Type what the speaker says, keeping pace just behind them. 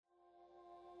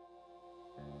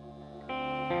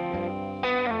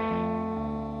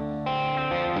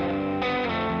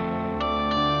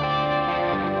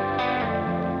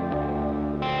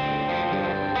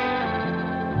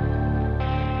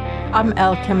I'm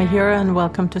Elle and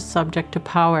welcome to Subject to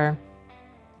Power.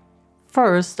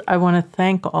 First, I want to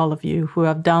thank all of you who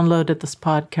have downloaded this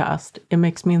podcast. It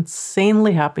makes me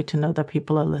insanely happy to know that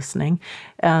people are listening,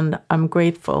 and I'm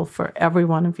grateful for every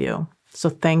one of you. So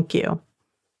thank you.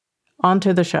 On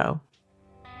to the show.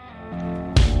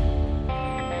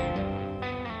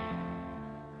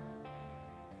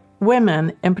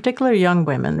 Women, in particular young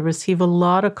women, receive a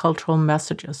lot of cultural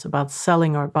messages about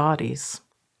selling our bodies.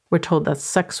 We're told that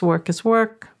sex work is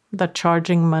work, that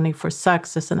charging money for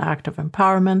sex is an act of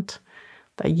empowerment,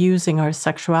 that using our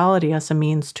sexuality as a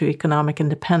means to economic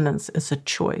independence is a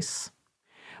choice.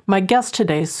 My guest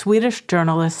today, Swedish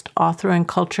journalist, author, and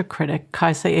culture critic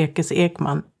Kajsa Ekis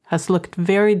Ekman, has looked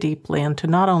very deeply into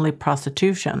not only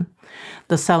prostitution,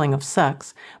 the selling of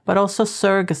sex, but also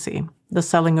surrogacy, the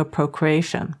selling of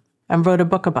procreation, and wrote a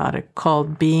book about it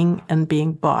called Being and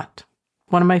Being Bought.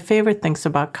 One of my favorite things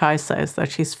about Kajsa is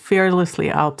that she's fearlessly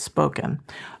outspoken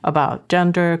about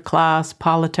gender, class,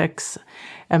 politics,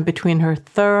 and between her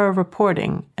thorough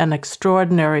reporting and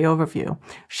extraordinary overview,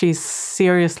 she's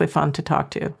seriously fun to talk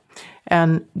to.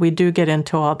 And we do get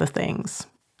into all the things.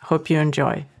 Hope you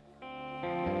enjoy.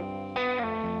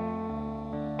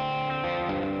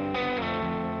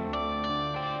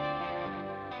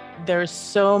 There's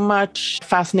so much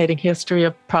fascinating history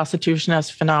of prostitution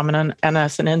as a phenomenon and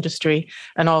as an industry,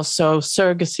 and also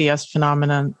surrogacy as a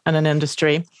phenomenon and an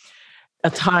industry.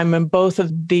 A time when both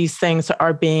of these things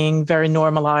are being very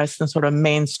normalized and sort of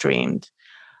mainstreamed.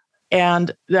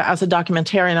 And as a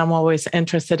documentarian, I'm always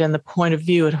interested in the point of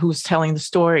view of who's telling the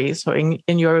story. So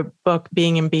in your book,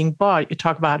 Being and Being Bought, you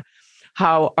talk about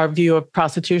how our view of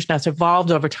prostitution has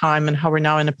evolved over time and how we're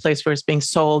now in a place where it's being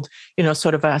sold,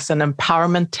 sort of as an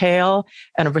empowerment tale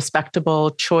and a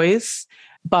respectable choice.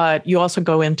 But you also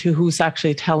go into who's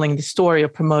actually telling the story or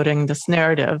promoting this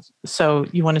narrative. So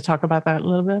you want to talk about that a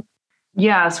little bit?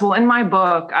 Yes. Well, in my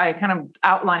book, I kind of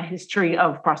outline a history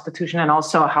of prostitution and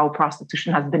also how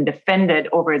prostitution has been defended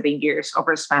over the years,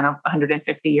 over a span of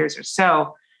 150 years or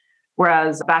so.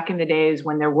 Whereas back in the days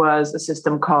when there was a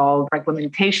system called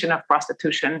reglementation of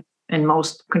prostitution in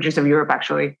most countries of Europe,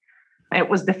 actually, it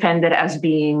was defended as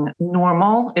being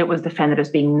normal. It was defended as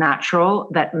being natural,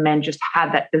 that men just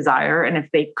had that desire. And if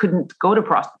they couldn't go to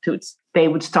prostitutes, they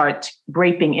would start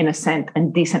raping innocent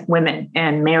and decent women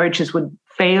and marriages would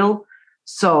fail.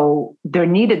 So there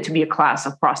needed to be a class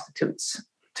of prostitutes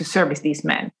to service these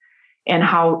men. And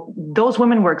how those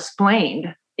women were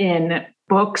explained in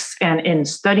books and in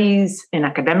studies, in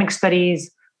academic studies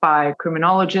by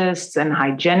criminologists and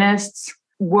hygienists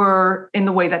were in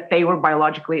the way that they were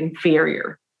biologically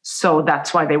inferior. So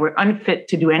that's why they were unfit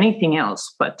to do anything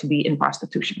else but to be in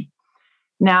prostitution.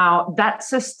 Now, that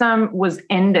system was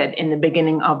ended in the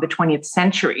beginning of the 20th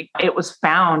century. It was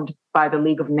found by the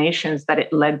League of Nations that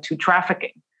it led to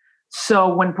trafficking. So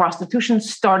when prostitution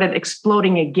started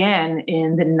exploding again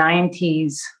in the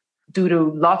 90s due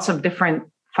to lots of different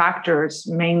factors,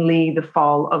 mainly the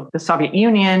fall of the Soviet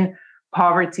Union,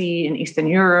 poverty in Eastern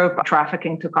Europe,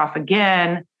 trafficking took off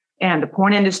again, and the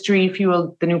porn industry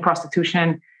fueled the new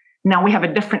prostitution. Now we have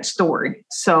a different story.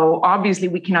 So obviously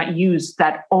we cannot use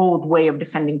that old way of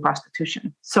defending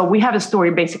prostitution. So we have a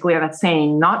story basically that's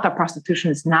saying not that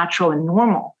prostitution is natural and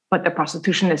normal, but that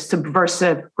prostitution is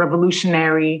subversive,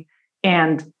 revolutionary,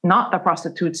 and not that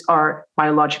prostitutes are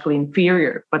biologically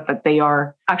inferior, but that they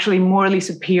are actually morally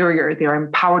superior. They are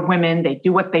empowered women. They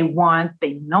do what they want.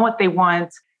 They know what they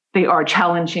want. They are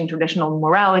challenging traditional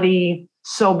morality.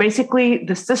 So basically,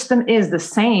 the system is the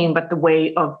same, but the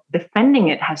way of defending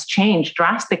it has changed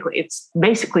drastically. It's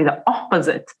basically the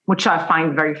opposite, which I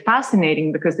find very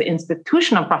fascinating because the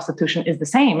institution of prostitution is the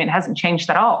same. It hasn't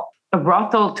changed at all. A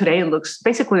brothel today looks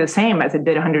basically the same as it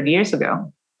did 100 years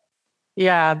ago.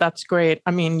 Yeah, that's great.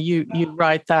 I mean, you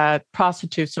write that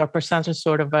prostitutes are presented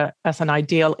sort of as an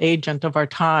ideal agent of our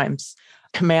times,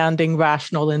 commanding,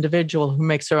 rational individual who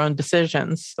makes their own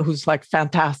decisions, who's like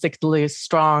fantastically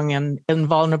strong and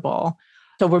invulnerable.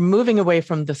 So we're moving away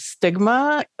from the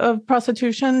stigma of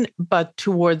prostitution, but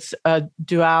towards a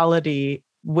duality,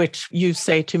 which you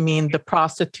say to mean the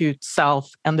prostitute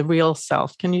self and the real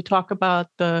self. Can you talk about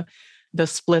the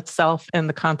split self in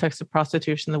the context of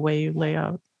prostitution, the way you lay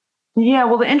out? Yeah,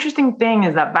 well, the interesting thing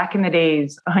is that back in the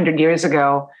days, 100 years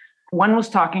ago, one was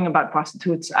talking about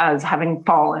prostitutes as having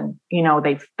fallen.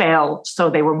 They fell, so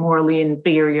they were morally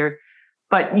inferior.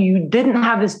 But you didn't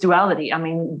have this duality. I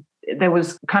mean, there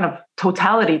was kind of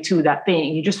totality to that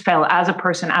thing. You just fell as a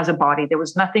person, as a body. There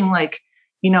was nothing like,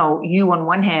 you on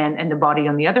one hand and the body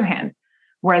on the other hand.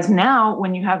 Whereas now,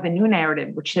 when you have the new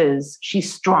narrative, which is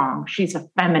she's strong, she's a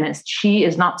feminist, she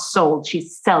is not sold,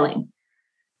 she's selling.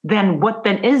 then what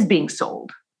then is being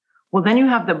sold? Well, then you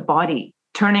have the body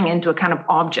turning into a kind of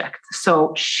object.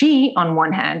 So she, on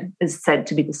one hand, is said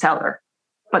to be the seller,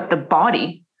 but the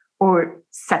body or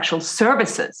sexual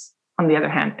services, on the other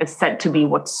hand, is said to be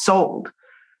what's sold.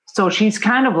 So she's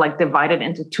kind of like divided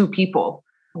into two people.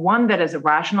 One that is a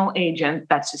rational agent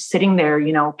that's just sitting there,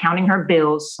 counting her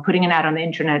bills, putting an ad on the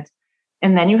internet.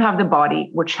 And then you have the body,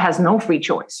 which has no free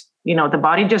choice. The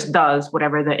body just does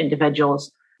whatever the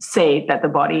individuals say that the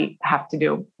body have to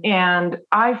do. And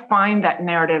I find that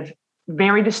narrative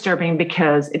very disturbing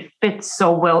because it fits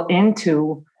so well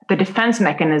into the defense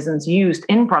mechanisms used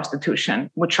in prostitution,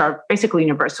 which are basically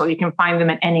universal. You can find them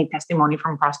in any testimony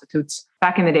from prostitutes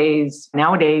back in the days,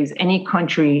 nowadays, any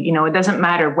country. It doesn't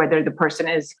matter whether the person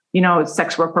is, a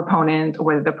sex work proponent or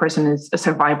whether the person is a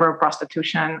survivor of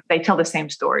prostitution. They tell the same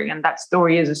story. And that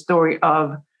story is a story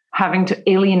of having to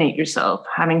alienate yourself,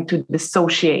 having to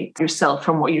dissociate yourself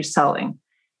from what you're selling.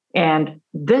 And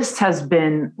this has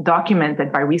been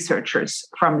documented by researchers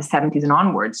from the 70s and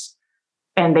onwards.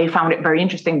 And they found it very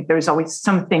interesting. There's always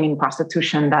something in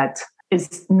prostitution that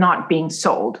is not being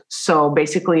sold. So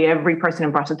basically, every person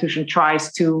in prostitution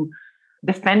tries to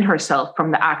defend herself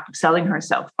from the act of selling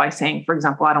herself by saying, for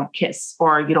example, I don't kiss,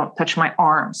 or you don't touch my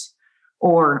arms,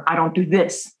 or I don't do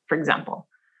this, for example.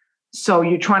 So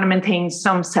you're trying to maintain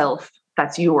some self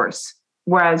that's yours,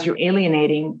 whereas you're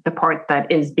alienating the part that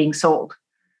is being sold.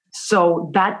 So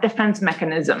that defense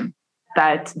mechanism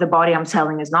that the body I'm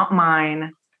selling is not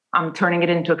mine, I'm turning it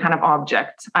into a kind of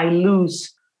object. I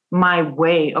lose my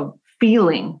way of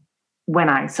feeling when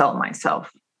I sell myself.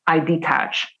 I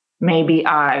detach. Maybe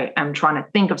I am trying to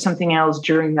think of something else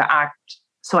during the act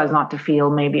so as not to feel.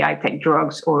 Maybe I take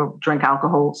drugs or drink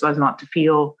alcohol so as not to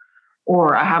feel,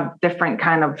 or I have different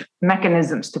kind of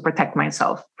mechanisms to protect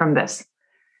myself from this.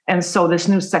 And so this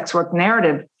new sex work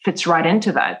narrative fits right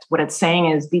into that. What it's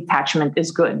saying is detachment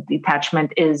is good.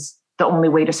 Detachment is the only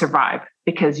way to survive,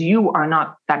 because you are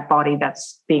not that body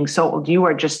that's being sold. You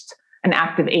are just an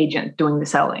active agent doing the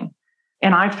selling.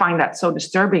 And I find that so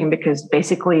disturbing because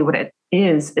basically what it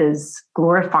is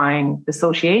glorifying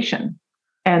dissociation.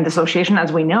 And dissociation,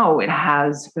 as we know, it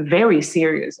has very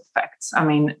serious effects. I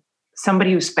mean,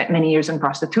 somebody who spent many years in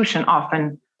prostitution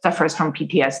often suffers from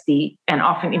PTSD and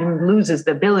often even loses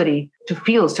the ability to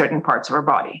feel certain parts of her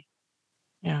body.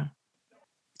 Yeah.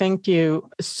 Thank you.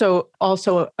 So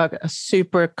also a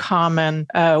super common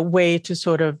way to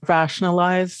sort of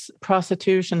rationalize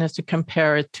prostitution is to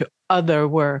compare it to other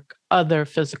work, other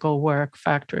physical work,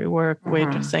 factory work,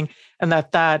 waitressing, and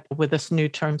that with this new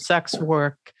term sex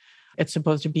work, it's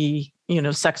supposed to be,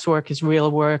 sex work is real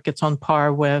work. It's on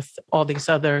par with all these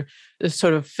other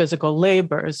sort of physical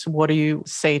labors. What do you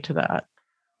say to that?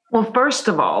 Well, first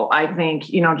of all, I think,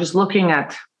 just looking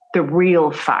at the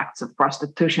real facts of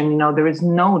prostitution, there is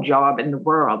no job in the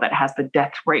world that has the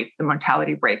death rate, the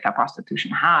mortality rate that prostitution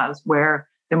has, where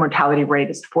the mortality rate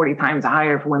is 40 times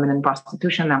higher for women in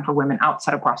prostitution than for women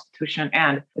outside of prostitution.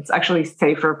 And it's actually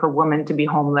safer for women to be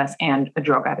homeless and a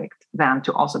drug addict than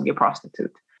to also be a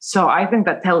prostitute. So I think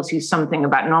that tells you something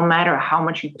about no matter how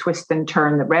much you twist and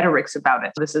turn the rhetorics about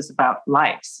it, this is about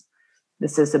lives.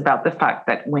 This is about the fact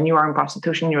that when you are in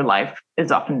prostitution, your life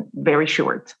is often very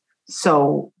short.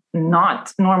 So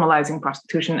not normalizing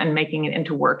prostitution and making it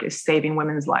into work is saving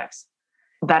women's lives.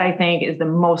 That, I think, is the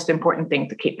most important thing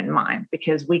to keep in mind,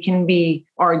 because we can be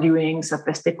arguing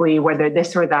sophistically whether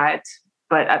this or that,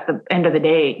 but at the end of the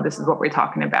day, this is what we're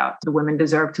talking about. Do women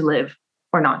deserve to live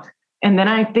or not? And then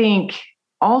I think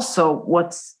also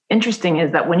what's interesting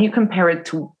is that when you compare it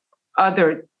to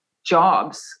other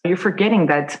jobs, you're forgetting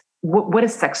that what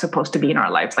is sex supposed to be in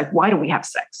our lives? Like, why do we have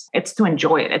sex? It's to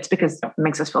enjoy it. It's because it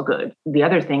makes us feel good. The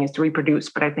other thing is to reproduce.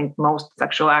 But I think most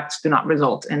sexual acts do not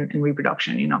result in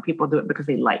reproduction. People do it because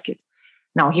they like it.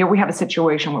 Now, here we have a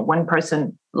situation where one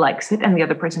person likes it and the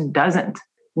other person doesn't,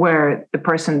 where the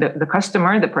person, the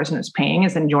customer, the person who's paying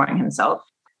is enjoying himself,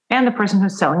 and the person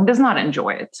who's selling does not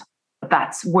enjoy it.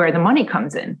 That's where the money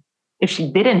comes in. If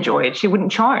she did enjoy it, she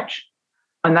wouldn't charge.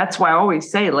 And that's why I always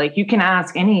say, you can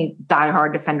ask any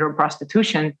diehard defender of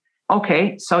prostitution,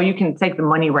 okay, so you can take the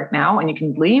money right now and you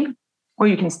can leave, or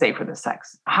you can stay for the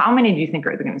sex. How many do you think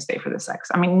are going to stay for the sex?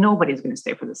 I mean, nobody's going to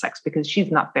stay for the sex because she's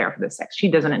not there for the sex.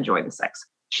 She doesn't enjoy the sex.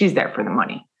 She's there for the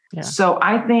money. Yeah. So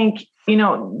I think,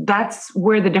 that's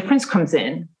where the difference comes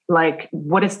in.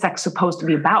 What is sex supposed to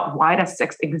be about? Why does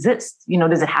sex exist?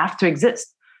 Does it have to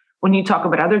exist? When you talk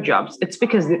about other jobs, it's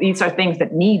because these are things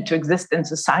that need to exist in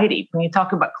society. When you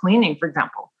talk about cleaning, for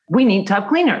example, we need to have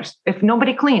cleaners. If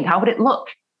nobody cleaned, how would it look?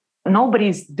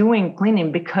 Nobody's doing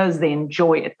cleaning because they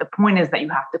enjoy it. The point is that you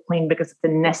have to clean because it's a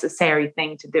necessary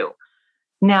thing to do.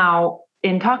 Now,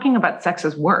 in talking about sex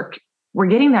as work, we're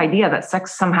getting the idea that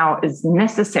sex somehow is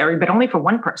necessary, but only for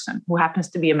one person who happens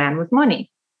to be a man with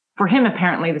money. For him,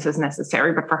 apparently, this is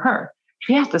necessary, but for her,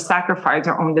 she has to sacrifice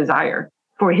her own desire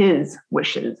for his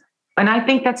wishes. And I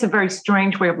think that's a very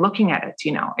strange way of looking at it.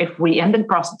 If we ended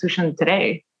prostitution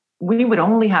today, we would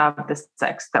only have the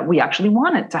sex that we actually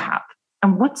wanted to have.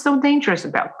 And what's so dangerous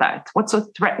about that? What's so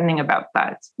threatening about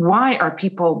that? Why are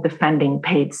people defending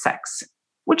paid sex,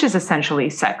 which is essentially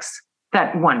sex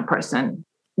that one person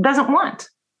doesn't want?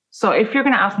 So if you're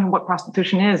going to ask me what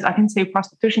prostitution is, I can say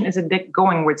prostitution is a dick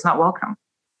going where it's not welcome.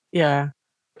 Yeah.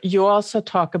 You also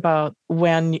talk about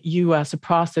when you as a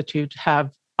prostitute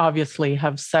obviously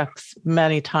have sex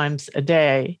many times a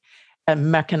day,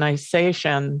 and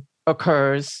mechanization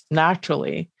occurs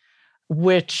naturally,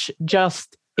 which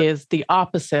just is the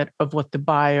opposite of what the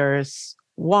buyers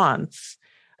wants.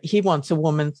 He wants a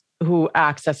woman who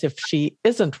acts as if she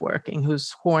isn't working,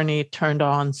 who's horny, turned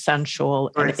on,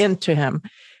 sensual, and into him.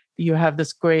 You have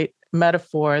this great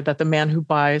metaphor that the man who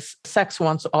buys sex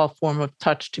wants all form of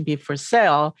touch to be for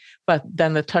sale, but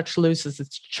then the touch loses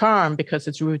its charm because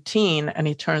it's routine and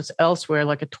he turns elsewhere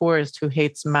like a tourist who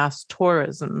hates mass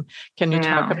tourism. Can you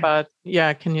talk about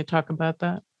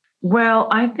that? Well,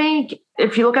 I think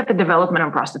if you look at the development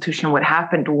of prostitution, what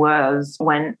happened was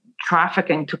when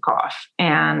trafficking took off.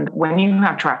 And when you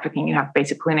have trafficking, you have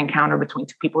basically an encounter between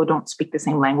two people who don't speak the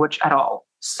same language at all.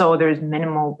 So there's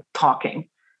minimal talking.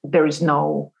 There's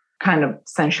no kind of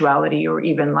sensuality or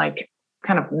even like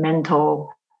kind of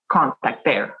mental contact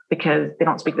there because they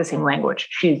don't speak the same language.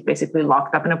 She's basically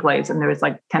locked up in a place and there's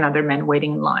like 10 other men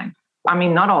waiting in line. I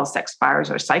mean, not all sex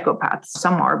buyers are psychopaths.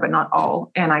 Some are, but not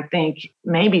all. And I think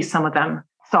maybe some of them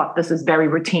thought this is very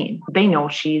routine. They know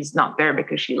she's not there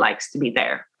because she likes to be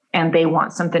there and they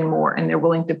want something more and they're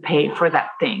willing to pay for that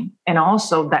thing. And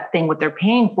also that thing, what they're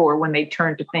paying for when they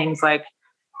turn to things like,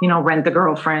 rent the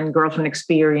girlfriend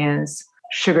experience,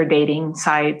 sugar dating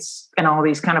sites, and all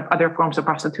these kind of other forms of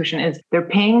prostitution is they're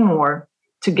paying more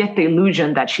to get the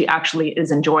illusion that she actually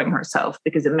is enjoying herself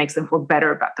because it makes them feel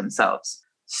better about themselves.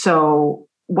 So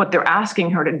what they're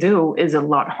asking her to do is a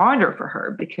lot harder for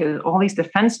her because all these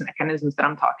defense mechanisms that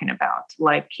I'm talking about,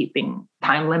 like keeping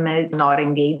time limit, not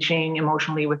engaging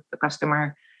emotionally with the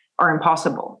customer, are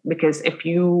impossible. Because if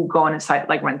you go on a site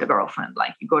like Rent a Girlfriend,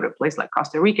 like you go to a place like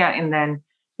Costa Rica and then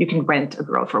you can rent a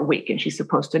girl for a week and she's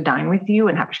supposed to dine with you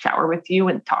and have a shower with you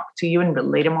and talk to you and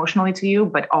relate emotionally to you,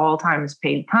 but all time is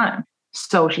paid time.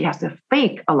 So she has to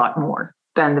fake a lot more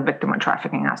than the victim of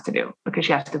trafficking has to do because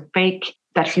she has to fake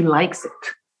that she likes it.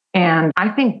 And I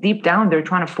think deep down, they're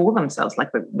trying to fool themselves, like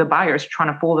the buyers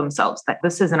trying to fool themselves that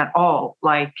this isn't at all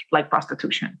like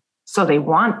prostitution. So they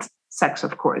want sex,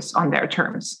 of course, on their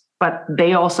terms, but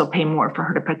they also pay more for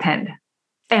her to pretend.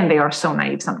 And they are so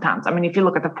naive sometimes. I mean, if you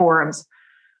look at the forums,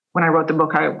 when I wrote the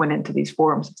book, I went into these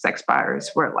forums of sex buyers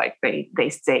where like they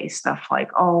say stuff like,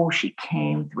 oh, she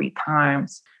came 3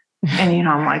 times. And,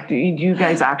 I'm like, do you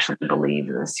guys actually believe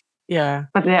this? Yeah.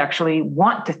 But they actually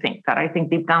want to think that. I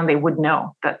think deep down they would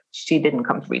know that she didn't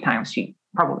come 3 times. She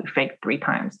probably faked 3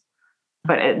 times.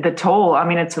 But the toll, I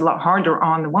mean, it's a lot harder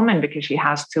on the woman because she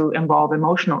has to involve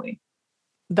emotionally.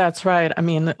 That's right. I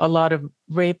mean, a lot of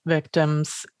rape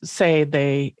victims say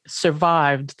they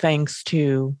survived thanks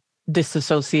to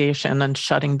disassociation and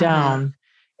shutting down.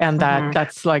 And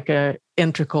that's like a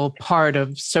integral part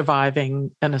of surviving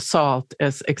an assault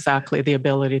is exactly the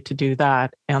ability to do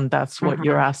that. And that's what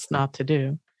you're asked not to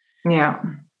do. Yeah.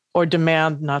 Or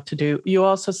demand not to do. You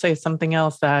also say something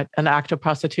else that an act of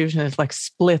prostitution is like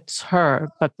splits her,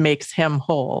 but makes him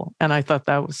whole. And I thought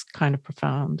that was kind of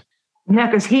profound. Yeah,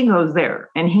 because he goes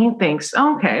there and he thinks,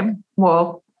 okay,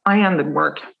 well, I am the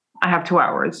work. I have 2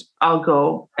 hours. I'll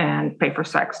go and pay for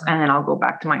sex and then I'll go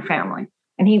back to my family.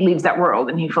 And he leaves that world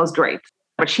and he feels great.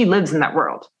 But she lives in that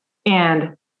world.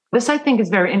 And this, I think, is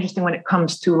very interesting when it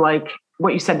comes to like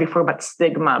what you said before about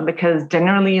stigma, because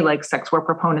generally like sex work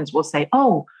proponents will say,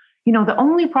 oh, the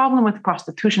only problem with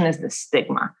prostitution is the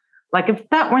stigma. Like if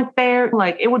that weren't there,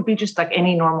 like it would be just like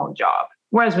any normal job.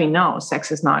 Whereas we know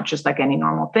sex is not just like any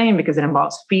normal thing because it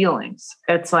involves feelings.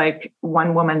 It's like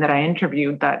one woman that I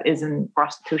interviewed that is in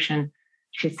prostitution.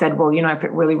 She said, well, if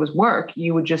it really was work,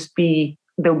 you would just be,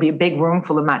 there would be a big room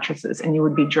full of mattresses and you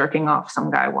would be jerking off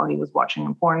some guy while he was watching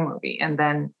a porn movie. And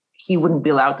then he wouldn't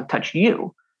be allowed to touch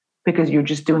you because you're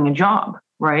just doing a job,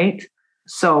 right?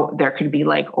 So there could be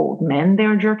like old men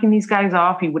there jerking these guys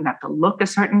off. You wouldn't have to look a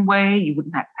certain way. You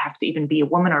wouldn't have to even be a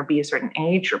woman or be a certain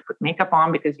age or put makeup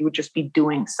on because you would just be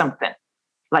doing something.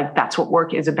 Like that's what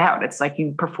work is about. It's like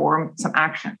you perform some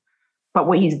action. But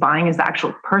what he's buying is the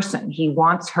actual person. He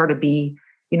wants her to be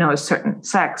a certain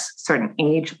sex, certain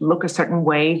age, look a certain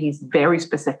way. He's very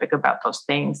specific about those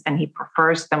things, and he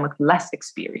prefers them with less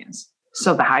experience.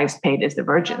 So the highest paid is the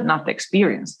virgin, not the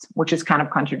experienced, which is kind of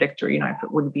contradictory, if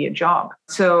it would be a job.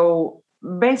 So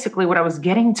basically what I was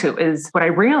getting to is what I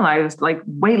realized like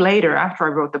way later after I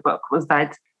wrote the book was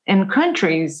that in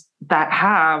countries that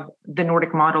have the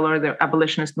Nordic model or the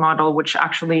abolitionist model, which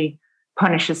actually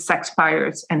punishes sex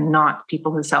buyers and not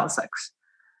people who sell sex,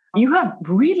 you have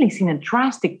really seen a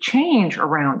drastic change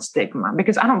around stigma,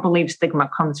 because I don't believe stigma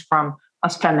comes from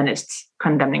us feminists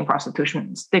condemning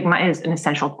prostitution. Stigma is an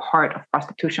essential part of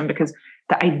prostitution, because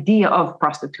the idea of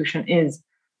prostitution is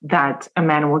that a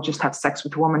man will just have sex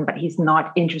with a woman, but he's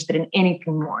not interested in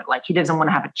anything more. Like, he doesn't want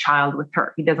to have a child with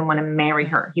her. He doesn't want to marry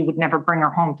her. He would never bring her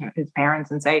home to his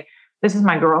parents and say, this is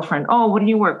my girlfriend. Oh, what do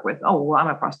you work with? Oh, well, I'm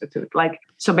a prostitute.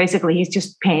 So basically he's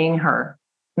just paying her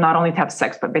not only to have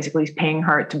sex, but basically he's paying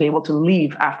her to be able to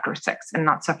leave after sex and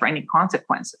not suffer any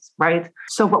consequences, right?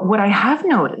 So but what I have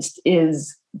noticed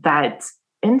is that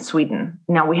in Sweden,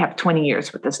 now we have 20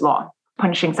 years with this law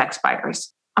punishing sex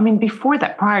buyers. I mean, before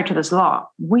that, prior to this law,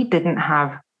 we didn't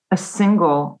have a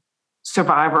single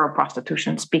survivor of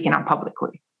prostitution speaking out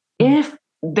publicly. If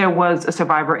there was a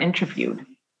survivor interviewed,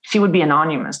 she would be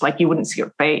anonymous, like you wouldn't see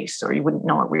her face or you wouldn't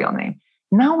know her real name.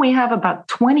 Now we have about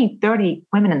 20, 30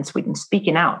 women in Sweden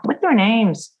speaking out with their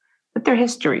names, with their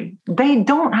history. They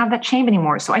don't have that shame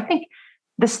anymore. So I think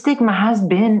the stigma has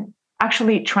been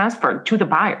actually transferred to the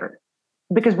buyer,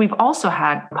 because we've also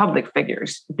had public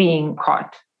figures being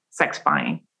caught sex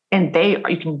buying. And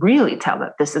you can really tell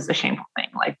that this is a shameful thing.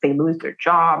 Like, they lose their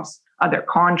jobs, other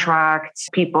contracts.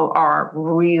 People are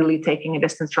really taking a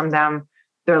distance from them.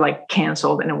 They're like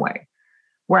canceled in a way.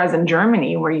 Whereas in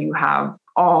Germany, where you have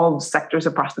all sectors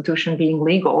of prostitution being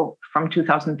legal from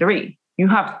 2003, you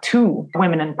have 2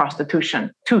 women in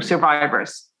prostitution, 2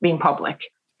 survivors being public.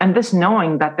 And this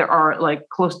knowing that there are like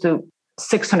close to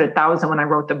 600,000 when I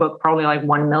wrote the book, probably like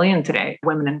 1 million today,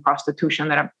 women in prostitution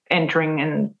that are entering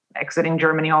and exiting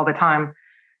Germany all the time.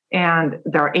 And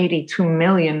there are 82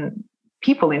 million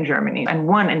people in Germany, and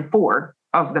 1 in 4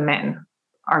 of the men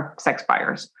are sex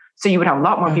buyers. So you would have a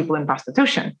lot more people in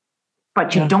prostitution,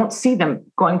 but you don't see them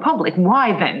going public.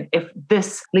 Why then, if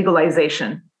this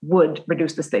legalization would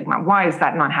reduce the stigma, why is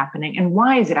that not happening? And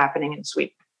why is it happening in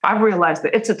Sweden? I've realized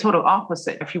that it's a total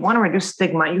opposite. If you want to reduce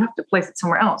stigma, you have to place it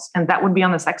somewhere else. And that would be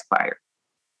on the sex buyer.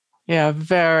 Yeah,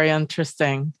 very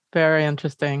interesting. Very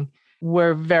interesting.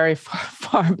 We're very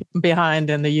far behind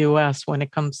in the US when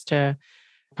it comes to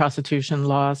prostitution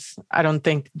laws. I don't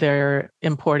think they're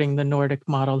importing the Nordic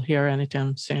model here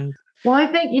anytime soon. Well, I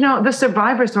think, the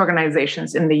survivors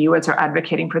organizations in the US are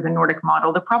advocating for the Nordic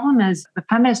model. The problem is the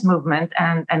feminist movement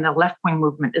and the left-wing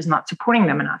movement is not supporting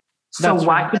them enough. So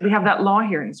why could we have that law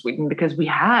here in Sweden? Because we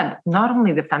had not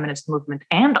only the feminist movement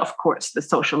and, of course, the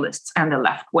socialists and the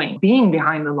left wing being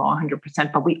behind the law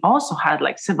 100%, but we also had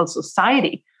like civil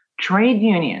society, trade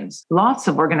unions, lots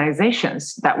of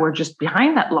organizations that were just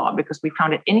behind that law because we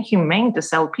found it inhumane to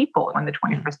sell people in the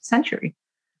 21st century.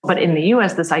 But in the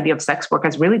US, this idea of sex work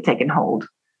has really taken hold.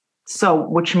 So,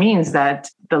 which means that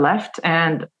the left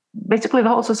and basically the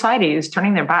whole society is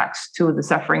turning their backs to the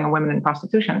suffering of women in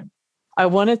prostitution. I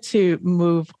wanted to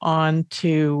move on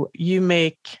to, you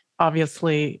make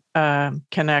obviously a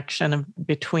connection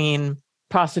between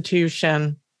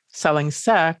prostitution, selling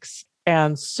sex,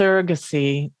 and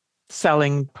surrogacy,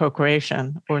 selling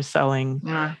procreation or selling...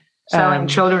 selling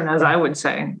children, as I would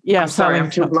say. Yeah, I'm sorry, I'm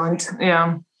too blunt.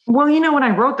 Yeah. Well, when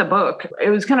I wrote the book, it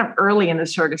was kind of early in the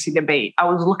surrogacy debate. I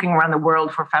was looking around the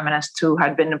world for feminists who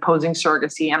had been opposing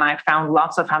surrogacy, and I found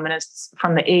lots of feminists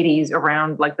from the 80s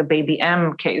around like the Baby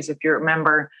M case, if you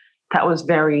remember. That was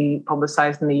very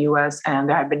publicized in the US, and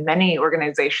there had been many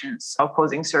organizations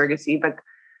opposing surrogacy, but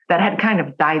that had kind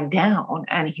of died down.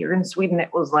 And here in Sweden,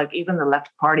 it was like even the left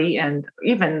party and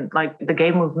even like the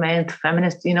gay movement,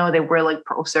 feminists, they were like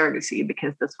pro-surrogacy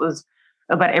because this was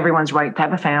about everyone's right to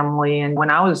have a family. And when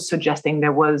I was suggesting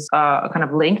there was a kind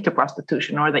of link to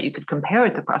prostitution or that you could compare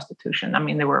it to prostitution, I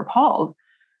mean, they were appalled.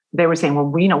 They were saying, well,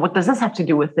 what does this have to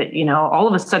do with it? All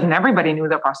of a sudden, everybody knew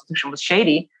that prostitution was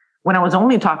shady. When I was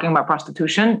only talking about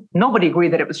prostitution, nobody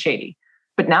agreed that it was shady.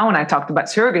 But now when I talked about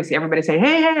surrogacy, everybody say,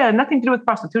 hey, nothing to do with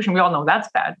prostitution. We all know that's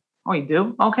bad. Oh, you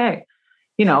do? Okay.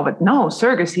 But no,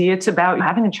 surrogacy, it's about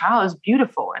having a child is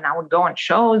beautiful. And I would go on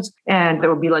shows and there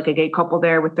would be like a gay couple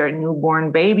there with their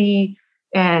newborn baby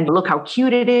and look how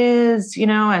cute it is,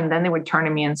 and then they would turn to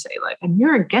me and say like, and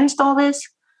you're against all this?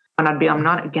 And I'd be, I'm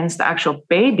not against the actual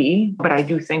baby, but I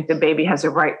do think the baby has a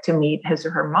right to meet his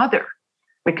or her mother,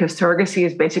 because surrogacy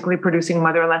is basically producing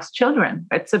motherless children.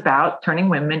 It's about turning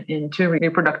women into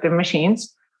reproductive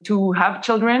machines To have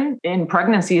children in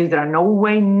pregnancies that are no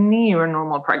way near a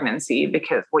normal pregnancy,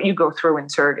 because what you go through in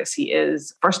surrogacy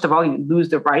is, first of all, you lose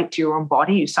the right to your own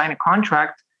body. You sign a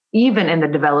contract. Even in the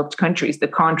developed countries, the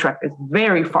contract is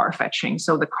very far-fetching.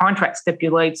 So the contract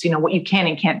stipulates, what you can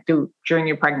and can't do during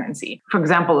your pregnancy. For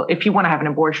example, if you want to have an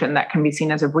abortion, that can be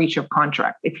seen as a breach of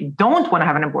contract. If you don't want to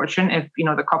have an abortion, if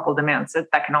the couple demands it,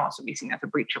 that can also be seen as a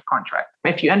breach of contract.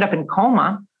 If you end up in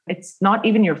coma, it's not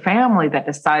even your family that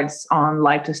decides on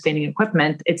life-sustaining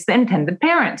equipment. It's the intended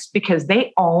parents, because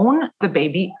they own the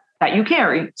baby that you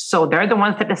carry. So they're the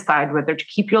ones that decide whether to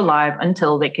keep you alive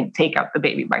until they can take out the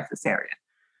baby by cesarean.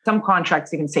 Some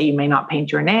contracts even say you may not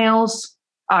paint your nails,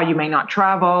 you may not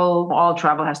travel. All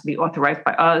travel has to be authorized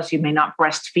by us. You may not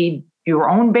breastfeed your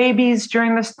own babies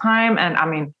during this time.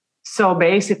 And so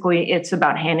basically it's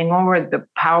about handing over the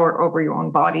power over your own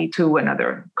body to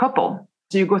another couple.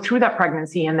 So you go through that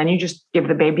pregnancy and then you just give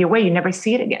the baby away. You never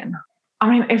see it again.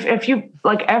 If you've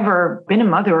ever been a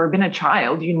mother or been a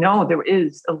child, there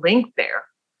is a link there.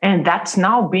 And that's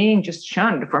now being just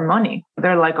shunned for money.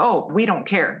 They're like, oh, we don't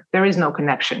care. There is no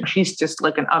connection. She's just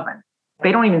like an oven.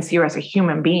 They don't even see her as a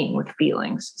human being with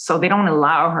feelings. So they don't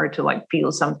allow her to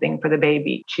feel something for the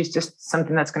baby. She's just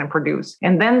something that's going to produce.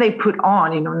 And then they put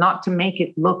on, not to make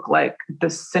it look like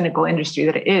the cynical industry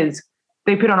that it is,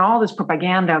 they put on all this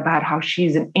propaganda about how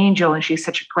she's an angel and she's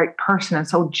such a great person and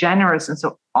so generous and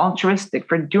so altruistic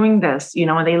for doing this,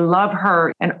 and they love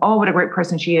her and oh, what a great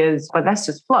person she is. But that's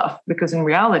just fluff, because in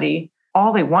reality,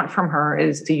 all they want from her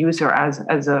is to use her as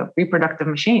a reproductive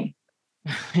machine.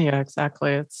 Yeah,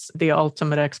 exactly. It's the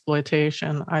ultimate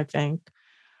exploitation, I think.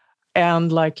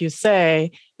 And like you say,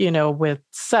 with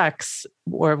sex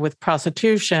or with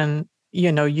prostitution,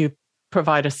 you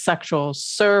provide a sexual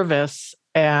service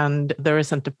and there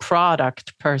isn't a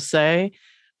product per se.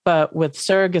 But with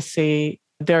surrogacy,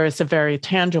 there is a very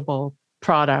tangible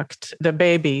product, the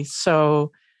baby.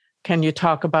 So can you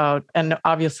talk about, and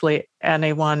obviously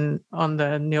anyone on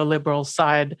the neoliberal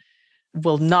side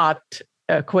will not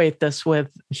equate this with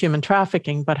human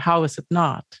trafficking, but how is it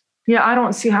not? Yeah, I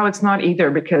don't see how it's not either,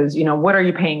 because, what are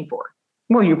you paying for?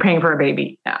 Well, you're paying for a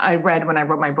baby. I read when I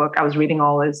wrote my book, I was reading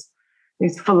all these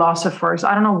philosophers.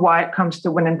 I don't know why it comes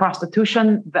to when in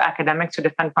prostitution, the academics who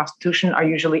defend prostitution are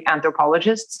usually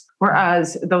anthropologists,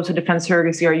 whereas those who defend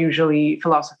surrogacy are usually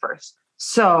philosophers.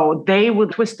 So they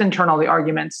would twist and turn all the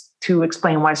arguments to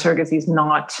explain why surrogacy is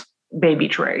not baby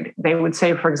trade. They would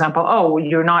say, for example, oh,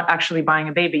 you're not actually buying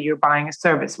a baby, you're buying a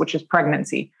service, which is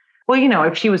pregnancy. Well,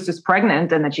 if she was just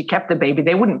pregnant and then she kept the baby,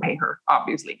 they wouldn't pay her,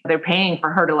 obviously. They're paying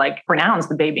for her to pronounce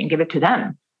the baby and give it to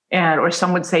them. Or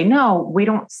some would say, no, we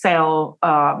don't sell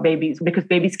babies because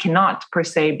babies cannot per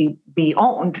se be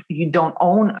owned. You don't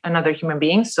own another human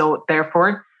being. So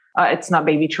therefore, it's not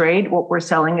baby trade. What we're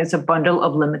selling is a bundle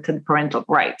of limited parental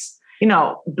rights.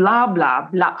 Blah, blah,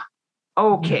 blah.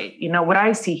 Okay, what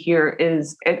I see here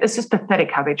is it's just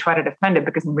pathetic how they try to defend it,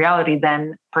 because in reality,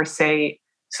 then per se,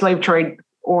 slave trade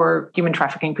or human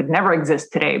trafficking could never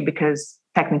exist today, because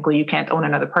technically you can't own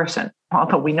another person,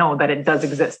 although we know that it does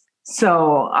exist.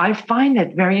 So I find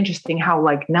it very interesting how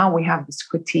now we have this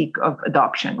critique of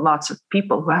adoption. Lots of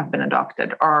people who have been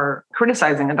adopted are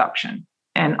criticizing adoption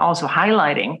and also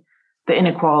highlighting the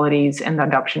inequalities in the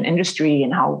adoption industry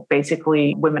and how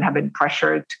basically women have been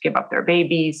pressured to give up their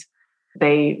babies.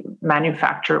 They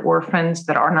manufacture orphans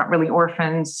that are not really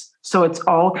orphans. So it's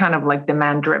all kind of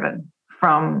demand driven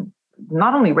from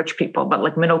not only rich people,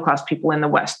 but middle-class people in the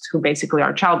West who basically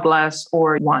are childless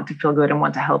or want to feel good and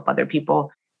want to help other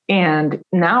people. And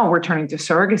now we're turning to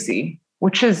surrogacy,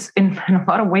 which is in a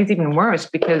lot of ways even worse,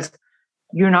 because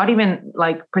you're not even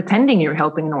pretending you're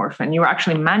helping an orphan. You're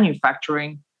actually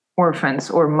manufacturing orphans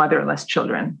or motherless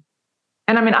children.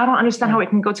 And I don't understand how it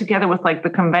can go together with the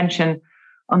Convention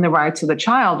on the Rights of the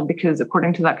Child, because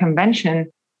according to that convention,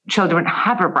 children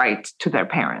have a right to their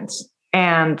parents.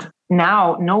 And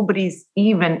now nobody's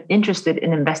even interested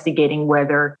in investigating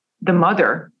whether the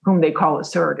mother, whom they call a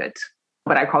surrogate,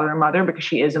 but I call her a mother because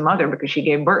she is a mother, because she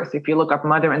gave birth. If you look up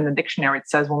mother in the dictionary, it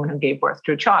says woman who gave birth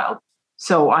to a child.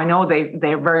 So I know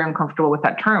they're very uncomfortable with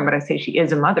that term, but I say she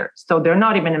is a mother. So they're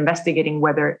not even investigating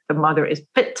whether the mother is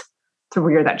fit to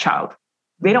rear that child.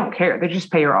 They don't care. They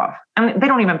just pay her off. And they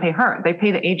don't even pay her. They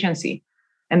pay the agency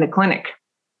and the clinic.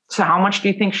 So how much do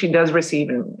you think she does receive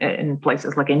in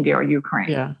places like India or Ukraine?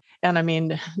 Yeah. And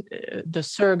the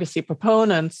surrogacy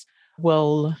proponents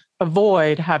will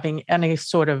avoid having any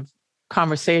sort of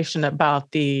conversation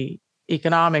about the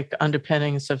economic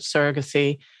underpinnings of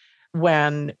surrogacy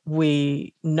when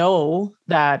we know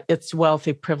that it's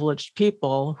wealthy, privileged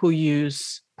people who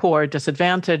use poor,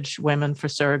 disadvantaged women for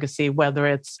surrogacy, whether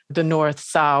it's the North,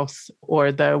 South,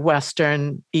 or the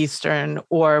Western, Eastern,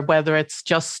 or whether it's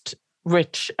just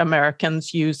rich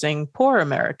Americans using poor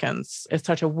Americans. It's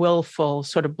such a willful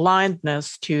sort of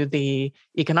blindness to the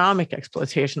economic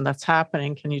exploitation that's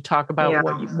happening. Can you talk about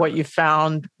what you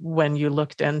found when you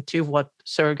looked into what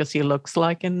surrogacy looks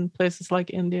like in places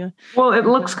like India? Well, it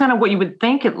looks kind of what you would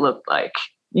think it looked like.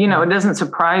 It doesn't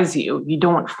surprise you. You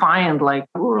don't find like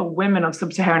rural women of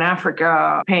sub-Saharan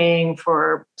Africa paying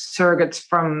for surrogates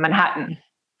from Manhattan.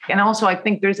 And also, I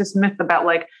think there's this myth about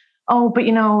like, oh, but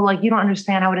you don't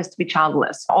understand how it is to be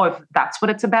childless. Oh, if that's what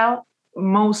it's about,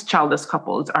 most childless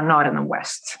couples are not in the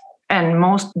West. And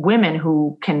most women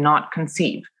who cannot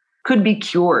conceive could be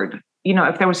cured,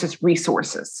 if there was just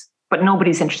resources. But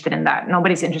nobody's interested in that.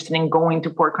 Nobody's interested in going to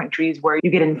poor countries where you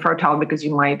get infertile because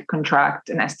you might contract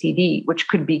an STD, which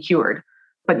could be cured,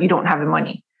 but you don't have the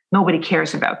money. Nobody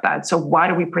cares about that. So why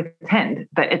do we pretend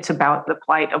that it's about the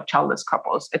plight of childless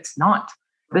couples? It's not.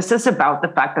 This is about the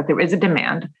fact that there is a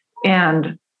demand,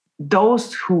 and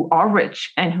those who are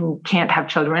rich and who can't have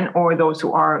children, or those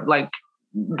who are like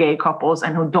gay couples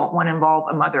and who don't want to involve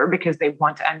a mother because they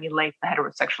want to emulate the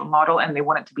heterosexual model and they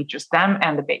want it to be just them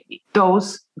and the baby.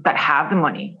 Those that have the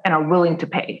money and are willing to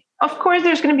pay. Of course,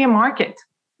 there's going to be a market.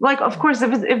 Like, of course,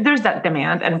 if there's that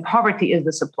demand and poverty is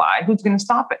the supply, who's going to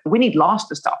stop it? We need laws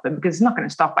to stop it because it's not going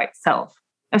to stop by itself.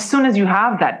 As soon as you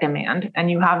have that demand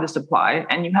and you have the supply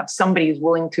and you have somebody who's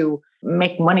willing to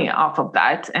make money off of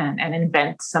that and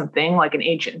invent something like an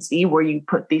agency where you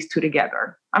put these two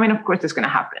together. I mean, of course, it's going to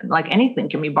happen. Like anything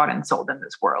can be bought and sold in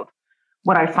this world.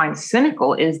 What I find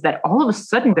cynical is that all of a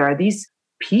sudden there are these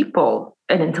people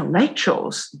and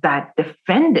intellectuals that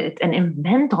defend it and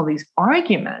invent all these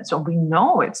arguments. And we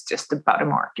know it's just about a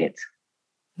market.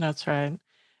 That's right.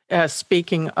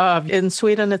 Speaking of, in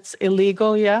Sweden, it's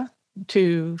illegal, yeah?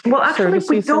 Well, actually,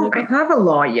 we don't have a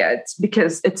law yet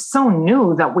because it's so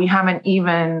new that we haven't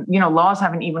even, laws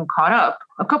haven't even caught up.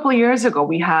 A couple of years ago,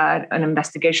 we had an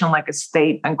investigation, like a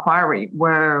state inquiry,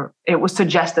 where it was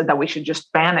suggested that we should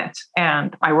just ban it.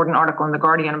 And I wrote an article in The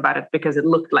Guardian about it because it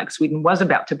looked like Sweden was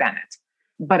about to ban it.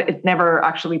 But it never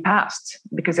actually passed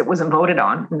because it wasn't voted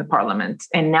on in the parliament.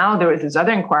 And now there is this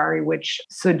other inquiry which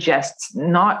suggests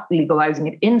not legalizing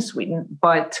it in Sweden,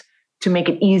 but to make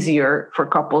it easier for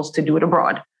couples to do it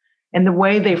abroad. And the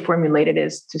way they formulate it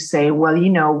is to say, well,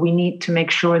 we need to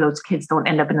make sure those kids don't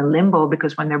end up in a limbo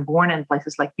because when they're born in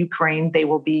places like Ukraine, they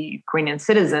will be Ukrainian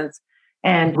citizens.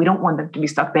 And we don't want them to be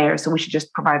stuck there. So we should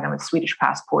just provide them with Swedish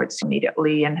passports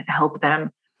immediately and help them.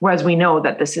 Whereas we know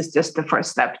that this is just the first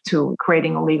step to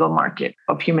creating a legal market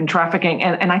of human trafficking.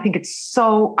 And I think it's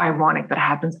so ironic that it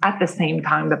happens at the same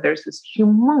time that there's this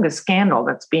humongous scandal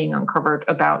that's being uncovered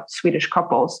about Swedish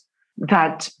couples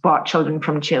that bought children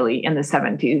from Chile in the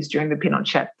 70s during the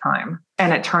Pinochet time.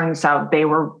 And it turns out they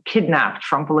were kidnapped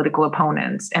from political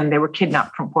opponents and they were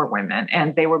kidnapped from poor women.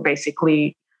 And they were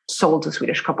basically sold to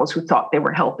Swedish couples who thought they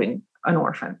were helping an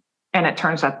orphan. And it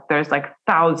turns out there's like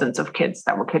thousands of kids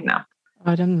that were kidnapped.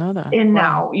 I didn't know that. And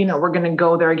now, we're going to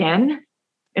go there again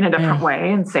in a different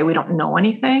way and say we don't know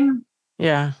anything.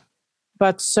 Yeah.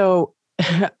 But so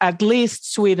at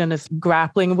least Sweden is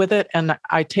grappling with it. And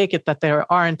I take it that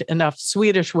there aren't enough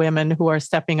Swedish women who are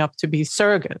stepping up to be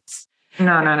surrogates.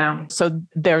 No. So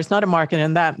there's not a market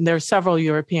in that. And there are several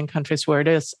European countries where it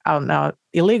is out and out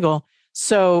illegal.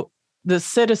 So the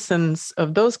citizens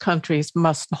of those countries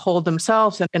must hold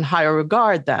themselves in higher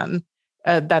regard then,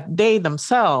 that they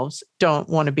themselves don't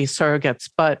want to be surrogates,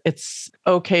 but it's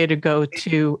okay to go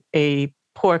to a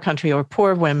poor country or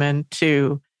poor women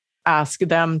to ask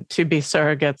them to be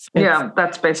surrogates.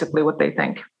 That's basically what they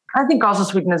think. I think also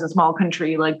Sweden is a small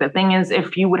country. Like the thing is,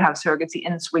 if you would have surrogacy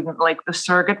in Sweden, like the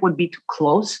surrogate would be too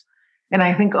close. And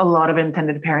I think a lot of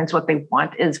intended parents, what they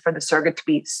want is for the surrogate to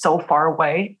be so far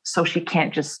away so she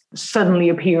can't just suddenly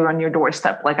appear on your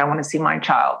doorstep like, I want to see my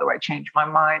child, or I change my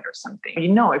mind or something.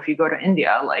 If you go to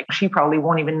India, like she probably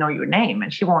won't even know your name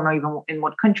and she won't know even in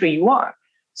what country you are.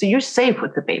 So you're safe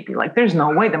with the baby. Like there's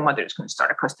no way the mother is going to start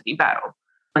a custody battle.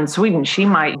 In Sweden, she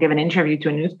might give an interview to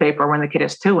a newspaper when the kid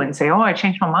is 2 and say, oh, I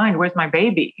changed my mind. Where's my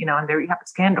baby? And there you have a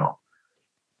scandal.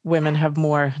 Women have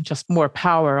more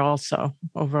power also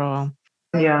overall.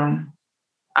 Yeah.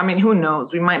 I mean, who knows?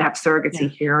 We might have surrogacy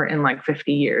here in like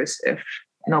 50 years if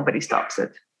nobody stops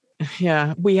it.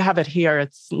 Yeah, we have it here.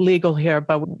 It's legal here,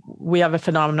 but we have a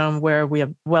phenomenon where we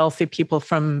have wealthy people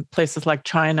from places like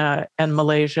China and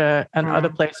Malaysia and other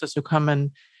places who come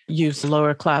and use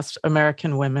lower class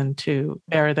American women to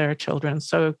bear their children.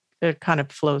 So it kind of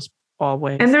flows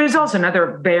always. And there's also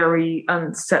another very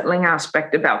unsettling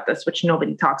aspect about this, which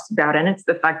nobody talks about. And it's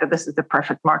the fact that this is the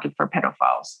perfect market for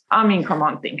pedophiles. I mean, come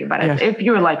on, think about it. Yeah. If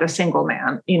you're like a single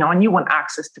man, and you want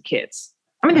access to kids,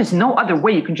 I mean, there's no other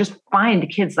way you can just find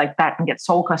kids like that and get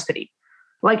sole custody.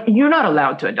 Like, you're not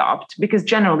allowed to adopt, because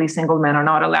generally single men are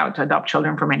not allowed to adopt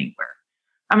children from anywhere.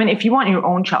 I mean, if you want your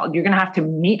own child, you're going to have to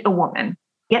meet a woman,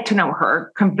 get to know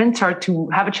her, convince her to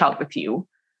have a child with you,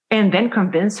 and then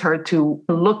convince her to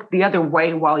look the other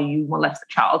way while you molest the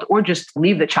child, or just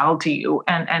leave the child to you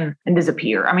and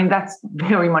disappear. I mean, that's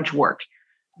very much work.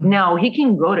 Now, he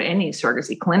can go to any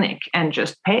surrogacy clinic and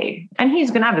just pay, and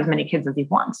he's going to have as many kids as he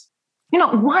wants.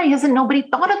 Why hasn't nobody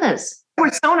thought of this?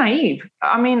 We're so naive.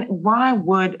 I mean, why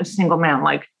would a single man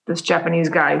like this Japanese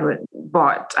guy who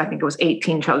bought, I think it was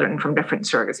 18 children from different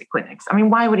surrogacy clinics, I mean,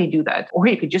 why would he do that? Or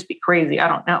he could just be crazy. I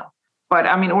don't know. But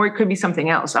I mean, or it could be something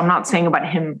else. I'm not saying about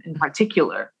him in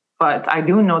particular, but I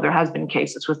do know there has been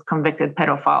cases with convicted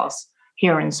pedophiles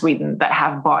here in Sweden that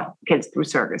have bought kids through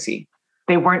surrogacy.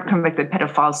 They weren't convicted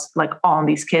pedophiles like on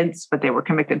these kids, but they were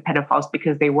convicted pedophiles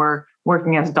because they were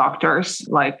working as doctors.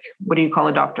 Like, what do you call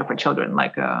a doctor for children?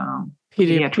 Like a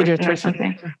pediatrician or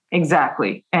something.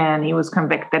 Exactly. And he was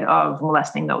convicted of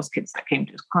molesting those kids that came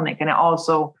to his clinic. And it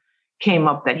also came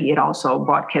up that he had also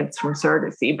bought kids from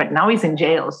surrogacy, but now he's in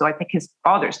jail. So I think his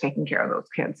father's taking care of those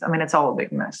kids. I mean, it's all a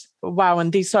big mess. Wow.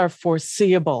 And these are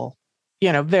foreseeable,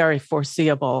 very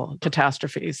foreseeable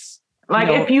catastrophes. Like,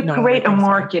 if you create a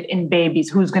market in babies,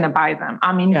 who's going to buy them?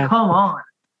 I mean, come on.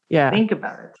 Yeah. Think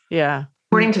about it. Yeah.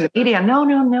 According to the media,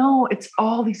 no. It's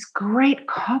all these great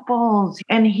couples.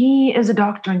 And he is a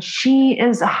doctor and she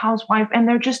is a housewife. And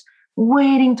they're just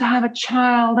waiting to have a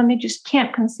child. And they just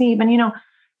can't conceive. And,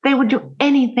 they would do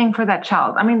anything for that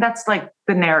child. I mean, that's like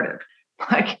the narrative.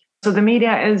 So the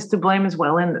media is to blame as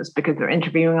well in this, because they're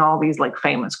interviewing all these like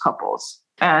famous couples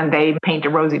and they paint a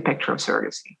rosy picture of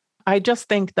surrogacy. I just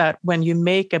think that when you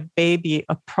make a baby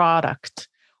a product,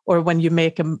 or when you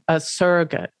make a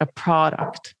surrogate a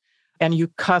product, and you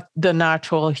cut the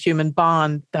natural human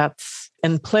bond that's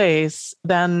in place,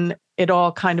 then it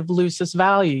all kind of loses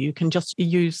value. You can just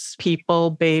use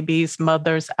people, babies,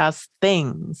 mothers as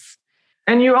things.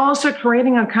 And you're also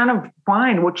creating a kind of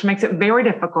bind, which makes it very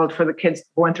difficult for the kids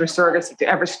born through surrogacy to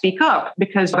ever speak up,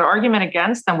 because the argument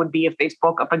against them would be, if they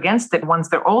spoke up against it once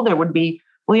they're older, would be,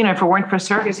 well, if it weren't for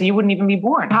surrogacy, you wouldn't even be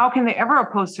born. How can they ever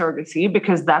oppose surrogacy?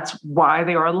 Because that's why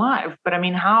they are alive. But I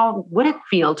mean, how would it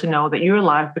feel to know that you're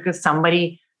alive because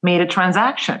somebody made a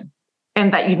transaction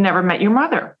and that you'd never met your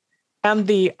mother? And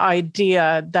the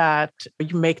idea that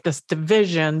you make this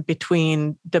division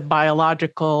between the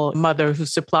biological mother who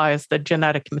supplies the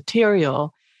genetic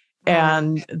material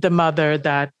and the mother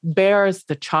that bears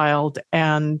the child.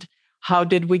 And how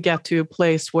did we get to a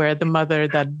place where the mother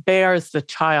that bears the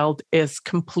child is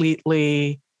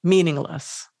completely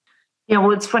meaningless? Yeah,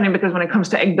 well, it's funny because when it comes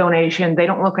to egg donation, they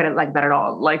don't look at it like that at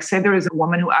all. Like, say there is a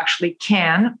woman who actually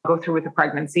can go through with a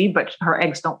pregnancy, but her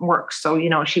eggs don't work. So,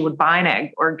 she would buy an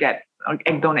egg or get an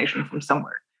egg donation from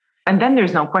somewhere. And then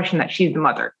there's no question that she's the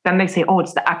mother. Then they say, oh,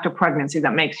 it's the act of pregnancy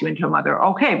that makes you into a mother.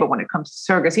 Okay, but when it comes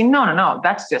to surrogacy, no,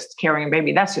 that's just carrying a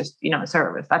baby. That's just, a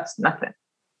service. That's nothing.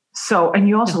 So, and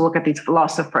you also look at these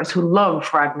philosophers who love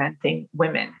fragmenting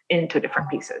women into different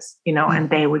pieces, and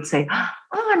they would say,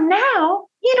 oh, now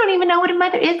you don't even know what a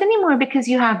mother is anymore, because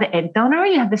you have the egg donor,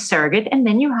 you have the surrogate, and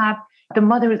then you have the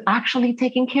mother who's actually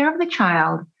taking care of the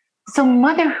child. So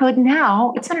motherhood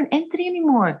now, it's not an entity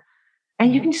anymore.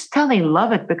 And you can just tell they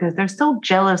love it because they're so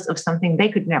jealous of something they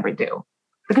could never do,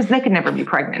 because they could never be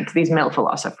pregnant, these male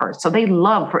philosophers. So they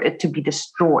love for it to be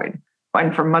destroyed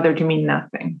and for mother to mean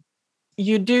nothing.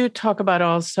 You do talk about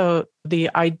also the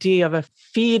idea of a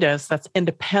fetus that's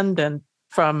independent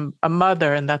from a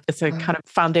mother, and that it's a kind of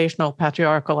foundational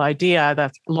patriarchal idea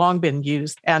that's long been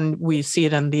used. And we see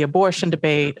it in the abortion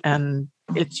debate, and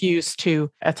it's used to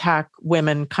attack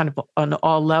women kind of on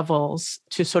all levels,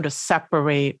 to sort of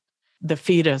separate the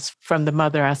fetus from the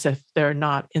mother as if they're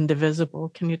not indivisible.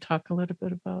 Can you talk a little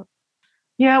bit about?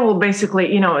 Yeah, well, basically,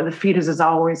 the fetus has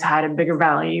always had a bigger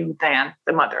value than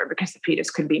the mother, because the fetus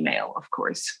could be male, of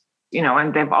course,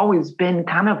 and they've always been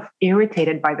kind of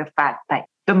irritated by the fact that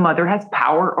the mother has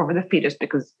power over the fetus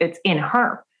because it's in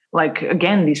her. Like,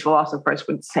 again, these philosophers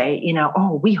would say,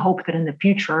 oh, we hope that in the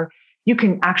future you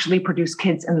can actually produce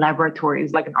kids in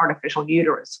laboratories, like an artificial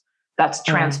uterus that's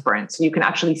transparent. So you can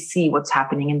actually see what's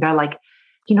happening. And they're like,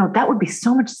 that would be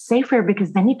so much safer,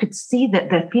 because then you could see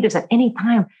the fetus at any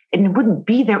time and it wouldn't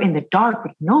be there in the dark,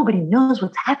 but nobody knows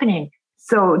what's happening.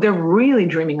 So they're really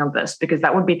dreaming of this, because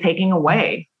that would be taking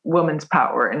away women's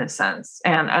power in a sense.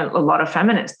 And a lot of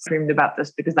feminists dreamed about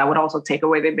this because that would also take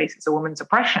away the basis of women's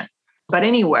oppression. But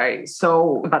anyway,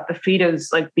 so about the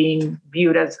fetus like being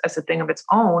viewed as a thing of its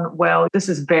own, well, this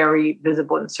is very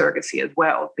visible in surrogacy as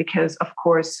well, because of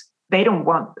course they don't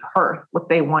want her. What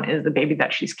they want is the baby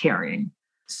that she's carrying.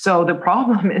 So the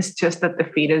problem is just that the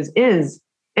fetus is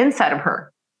inside of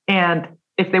her. And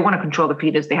if they want to control the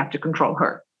fetus, they have to control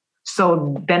her.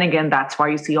 So then again, that's why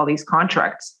you see all these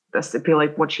contracts that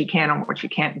stipulate what she can and what she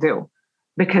can't do.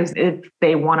 Because if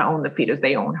they want to own the fetus,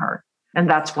 they own her. And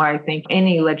that's why I think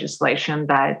any legislation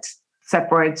that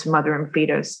separates mother and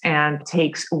fetus and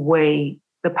takes away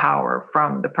the power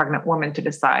from the pregnant woman to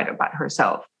decide about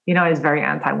herself, is very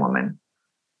anti-woman.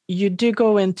 You do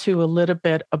go into a little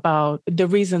bit about the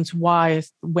reasons why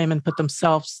women put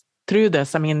themselves through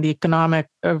this. I mean, the economic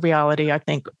reality, I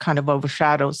think, kind of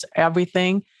overshadows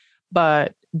everything.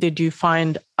 But did you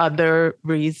find other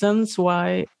reasons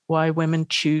why women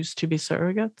choose to be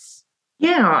surrogates?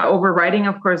 Yeah, overriding,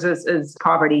 of course, is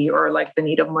poverty or like the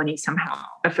need of money somehow.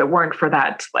 If it weren't for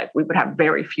that, like we would have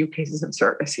very few cases of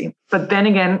surrogacy. But then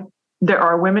again, there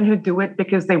are women who do it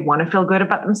because they want to feel good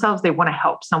about themselves. They want to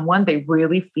help someone. They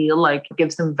really feel like it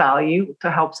gives them value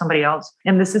to help somebody else.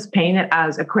 And this is painted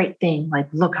as a great thing. Like,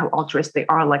 look how altruist they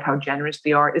are, like how generous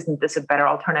they are. Isn't this a better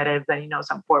alternative than,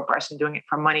 some poor person doing it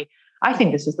for money? I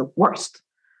think this is the worst.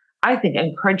 I think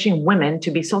encouraging women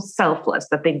to be so selfless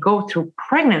that they go through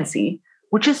pregnancy,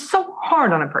 which is so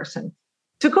hard on a person,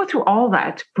 to go through all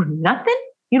that for nothing.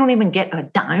 You don't even get a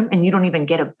dime and you don't even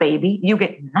get a baby. You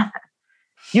get nothing.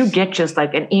 You get just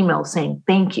like an email saying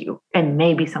thank you and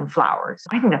maybe some flowers.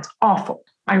 I think that's awful.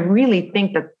 I really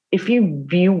think that if you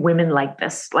view women like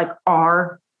this, like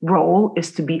our role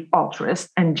is to be altruist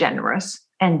and generous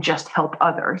and just help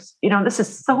others, this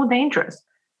is so dangerous.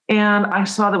 And I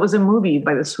saw there was a movie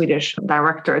by the Swedish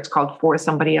director. It's called For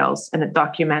Somebody Else. And it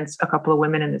documents a couple of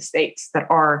women in the States that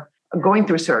are going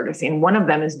through surrogacy. And one of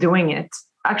them is doing it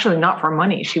actually not for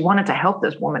money. She wanted to help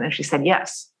this woman and she said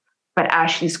yes. But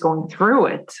as she's going through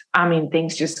it,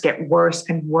 things just get worse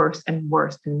and worse and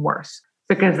worse and worse.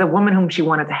 Because the woman whom she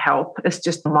wanted to help is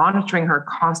just monitoring her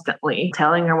constantly,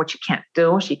 telling her what she can't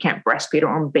do. She can't breastfeed her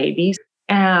own babies.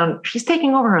 And she's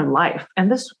taking over her life.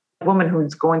 And this woman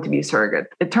who's going to be a surrogate,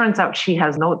 it turns out she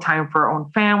has no time for her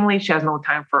own family. She has no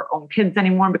time for her own kids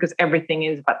anymore because everything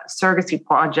is about the surrogacy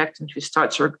project and she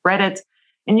starts to regret it.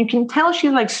 And you can tell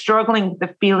she's like struggling with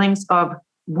the feelings of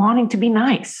wanting to be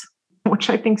nice, which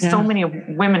I think so many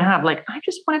women have. Like, I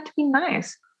just want it to be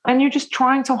nice. And you're just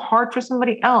trying so hard for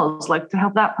somebody else, like to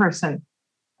help that person.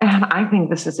 And I think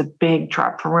this is a big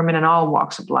trap for women in all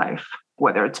walks of life.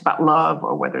 Whether it's about love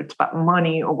or whether it's about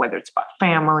money or whether it's about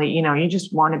family, you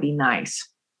just want to be nice.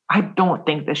 I don't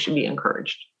think this should be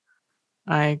encouraged.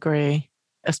 I agree,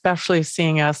 especially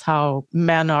seeing as how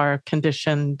men are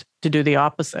conditioned to do the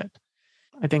opposite.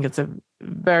 I think it's a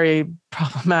very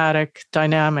problematic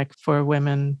dynamic for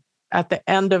women. At the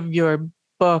end of your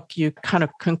book, you kind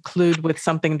of conclude with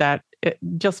something that it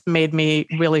just made me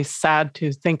really sad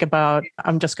to think about.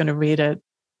 I'm just going to read it.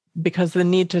 Because the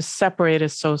need to separate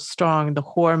is so strong, the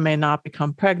whore may not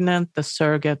become pregnant, the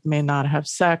surrogate may not have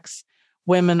sex.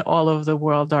 Women all over the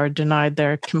world are denied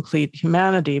their complete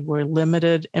humanity. We're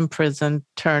limited, imprisoned,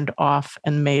 turned off,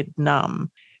 and made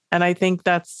numb. And I think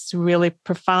that's really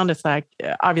profound. It's like,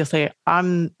 obviously,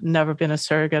 I've never been a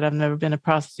surrogate, I've never been a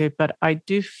prostitute, but I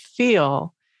do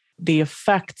feel the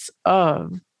effects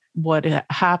of what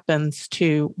happens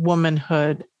to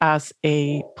womanhood as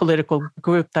a political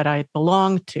group that I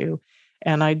belong to.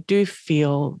 And I do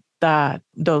feel that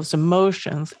those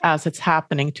emotions, as it's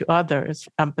happening to others,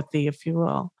 empathy, if you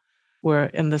will, we're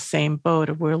in the same boat.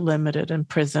 We're limited,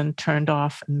 imprisoned, turned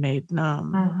off, and made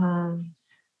numb. Mm-hmm.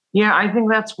 Yeah, I think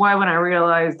that's why when I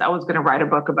realized I was going to write a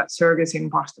book about surrogacy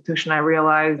and prostitution, I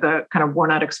realized the kind of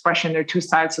worn out expression, they're two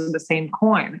sides of the same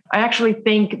coin. I actually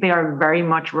think they are very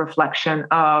much a reflection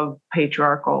of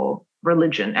patriarchal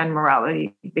religion and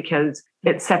morality because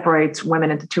it separates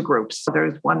women into two groups. So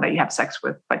there's one that you have sex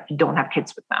with, but you don't have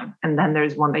kids with them. And then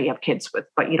there's one that you have kids with,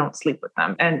 but you don't sleep with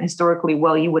them. And historically,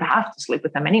 well, you would have to sleep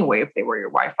with them anyway if they were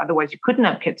your wife. Otherwise, you couldn't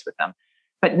have kids with them.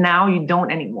 But now you don't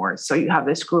anymore. So you have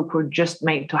this group who are just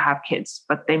made to have kids,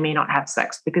 but they may not have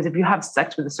sex. Because if you have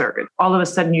sex with a surrogate, all of a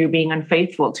sudden you're being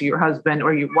unfaithful to your husband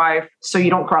or your wife. So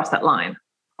you don't cross that line.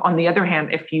 On the other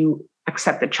hand, if you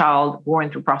accept a child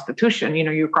born through prostitution,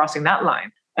 you're crossing that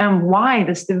line. And why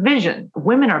this division?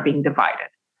 Women are being divided.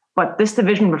 But this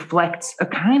division reflects a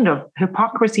kind of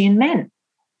hypocrisy in men.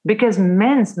 because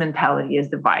men's mentality is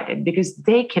divided, because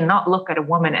they cannot look at a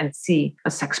woman and see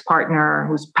a sex partner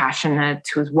who's passionate,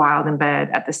 who's wild in bed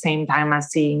at the same time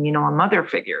as seeing, a mother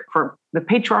figure. For the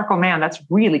patriarchal man, that's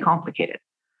really complicated.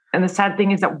 And the sad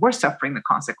thing is that we're suffering the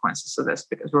consequences of this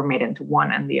because we're made into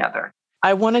one and the other.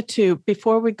 I wanted to,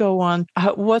 before we go on,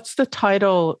 what's the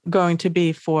title going to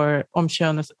be for Om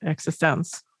könets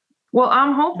existens? Well,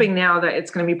 I'm hoping now that it's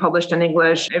going to be published in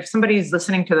English. If somebody's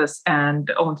listening to this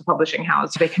and owns a publishing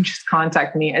house, they can just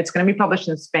contact me. It's going to be published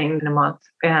in Spain in a month.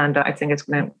 And I think it's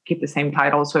going to keep the same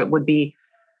title. So it would be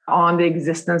On the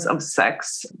Existence of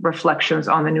Sex, Reflections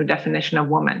on the New Definition of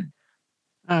Woman.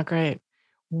 Oh, great.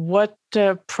 What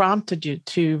prompted you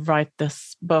to write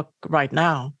this book right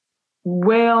now?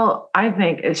 Well, I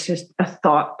think it's just a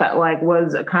thought that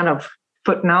was a kind of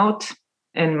footnote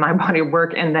in my body of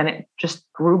work. And then it just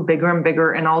grew bigger and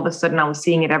bigger. And all of a sudden I was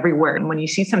seeing it everywhere. And when you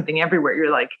see something everywhere,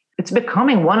 you're like, it's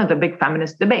becoming one of the big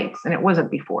feminist debates. And it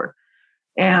wasn't before.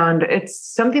 And it's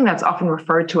something that's often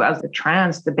referred to as the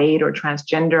trans debate or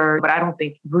transgender. But I don't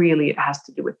think really it has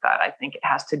to do with that. I think it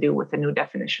has to do with a new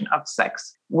definition of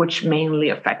sex, which mainly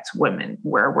affects women,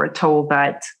 where we're told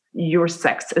that your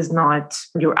sex is not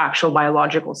your actual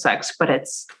biological sex, but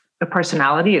it's a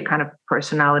personality, a kind of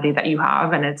personality that you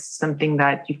have. And it's something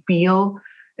that you feel.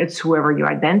 It's whoever you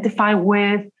identify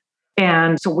with.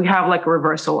 And so we have a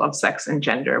reversal of sex and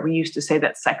gender. We used to say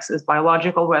that sex is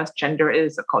biological, whereas gender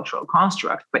is a cultural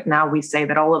construct. But now we say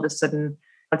that all of a sudden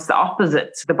it's the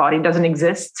opposite. The body doesn't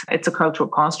exist. It's a cultural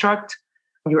construct.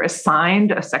 You're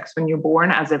assigned a sex when you're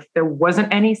born as if there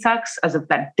wasn't any sex, as if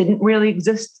that didn't really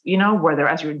exist,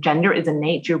 whereas your gender is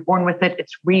innate. You're born with it.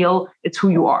 It's real. It's who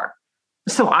you are.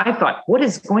 So I thought, what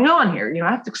is going on here?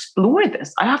 I have to explore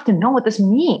this. I have to know what this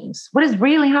means. What is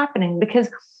really happening? Because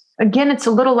again, it's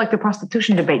a little like the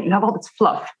prostitution debate. You have all this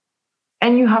fluff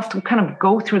and you have to kind of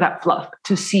go through that fluff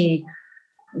to see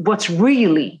what's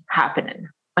really happening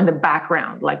in the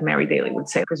background, like Mary Daly would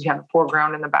say, because you have the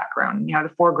foreground and the background. And you have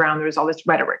the foreground, there's all this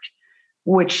rhetoric,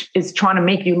 which is trying to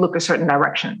make you look a certain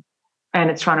direction. And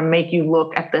it's trying to make you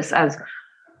look at this as,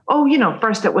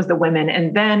 first it was the women,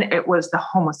 and then it was the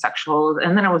homosexuals,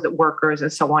 and then it was the workers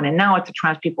and so on. And now it's the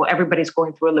trans people. Everybody's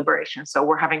going through a liberation. So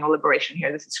we're having a liberation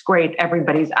here. This is great.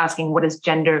 Everybody's asking, what is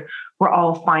gender? We're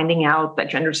all finding out that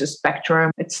gender is a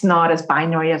spectrum. It's not as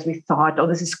binary as we thought. Oh,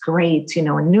 this is great. A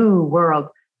new world.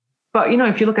 But,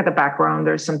 if you look at the background,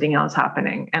 there's something else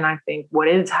happening. And I think what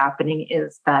is happening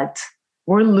is that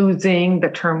we're losing the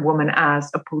term woman as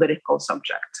a political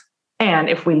subject. And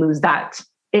if we lose that,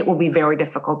 it will be very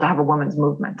difficult to have a women's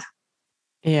movement.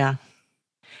 Yeah.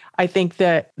 I think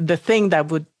that the thing that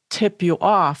would tip you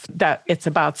off that it's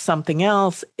about something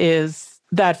else is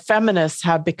that feminists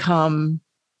have become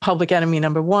public enemy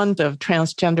number one of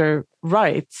transgender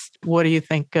rights. What do you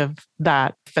think of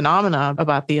that phenomena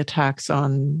about the attacks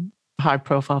on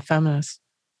high-profile feminists?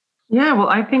 Yeah, well,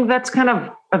 I think that's kind of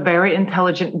a very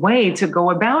intelligent way to go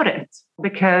about it,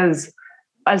 because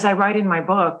as I write in my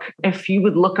book, if you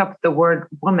would look up the word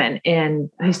woman in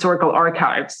historical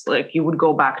archives, you would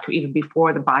go back to even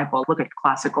before the Bible, look at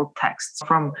classical texts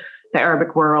from the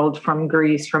Arabic world, from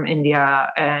Greece, from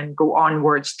India, and go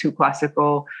onwards to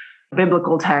classical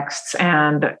biblical texts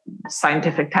and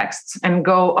scientific texts, and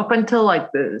go up until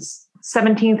the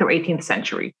 17th or 18th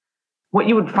century. What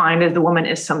you would find is the woman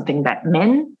is something that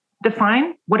men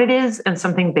define what it is and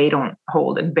something they don't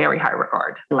hold in very high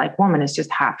regard. Woman is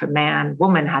just half a man.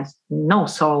 Woman has no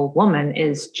soul. Woman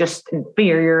is just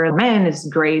inferior. Man is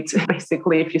great.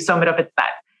 Basically, if you sum it up, it's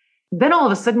that. Then all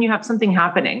of a sudden you have something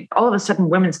happening. All of a sudden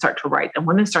women start to write and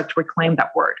women start to reclaim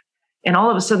that word. And all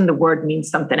of a sudden the word means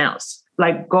something else.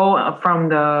 Go from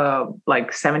the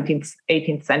 17th,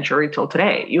 18th century till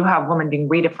today, you have women being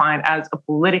redefined as a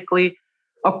politically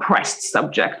oppressed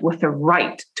subject with the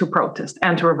right to protest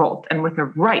and to revolt and with the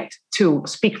right to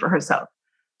speak for herself.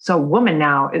 So woman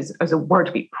now is a word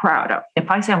to be proud of. If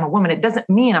I say I'm a woman, it doesn't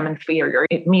mean I'm inferior.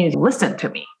 It means listen to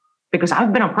me because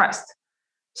I've been oppressed.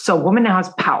 So woman now has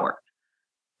power.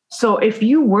 So if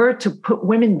you were to put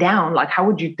women down, how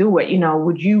would you do it?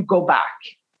 Would you go back?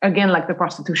 Again, like the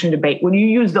prostitution debate, would you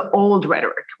use the old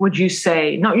rhetoric? Would you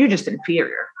say, no, you're just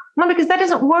inferior? No, because that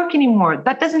doesn't work anymore.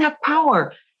 That doesn't have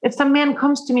power. If some man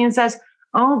comes to me and says,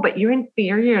 oh, but you're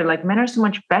inferior, men are so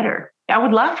much better, I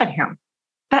would laugh at him.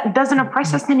 That doesn't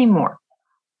oppress us anymore.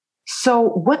 So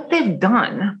what they've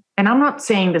done, and I'm not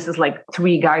saying this is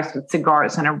three guys with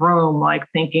cigars in a room,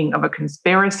 thinking of a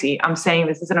conspiracy. I'm saying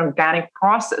this is an organic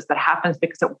process that happens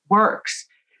because it works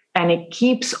and it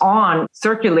keeps on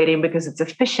circulating because it's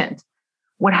efficient.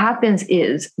 What happens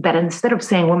is that instead of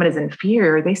saying woman is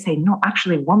inferior, they say, no,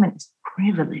 actually woman is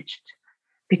privileged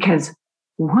because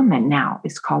woman now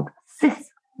is called cis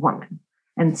woman.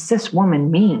 And cis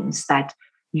woman means that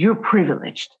you're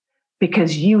privileged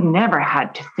because you never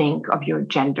had to think of your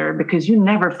gender, because you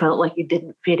never felt like you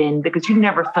didn't fit in, because you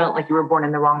never felt like you were born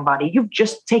in the wrong body. You've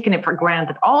just taken it for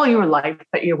granted all your life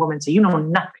that you're a woman, so you know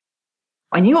nothing.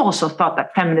 And you also thought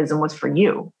that feminism was for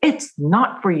you. It's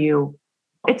not for you.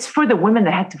 It's for the women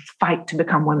that had to fight to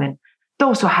become women,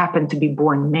 those who happen to be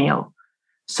born male.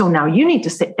 So now you need to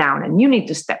sit down and you need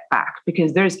to step back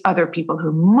because there's other people who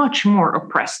are much more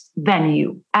oppressed than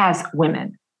you as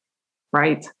women,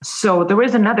 right? So there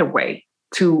is another way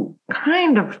to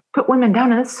kind of put women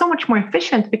down. And it's so much more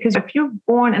efficient because if you're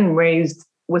born and raised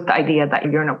with the idea that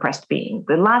you're an oppressed being,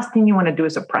 the last thing you want to do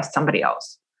is oppress somebody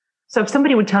else. So if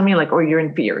somebody would tell me like, oh, you're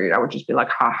inferior, I would just be like,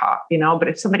 ha ha, you know, but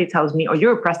if somebody tells me, oh,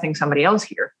 you're oppressing somebody else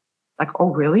here, like, oh,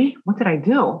 really? What did I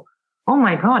do? Oh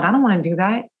my God, I don't want to do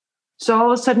that. So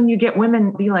all of a sudden you get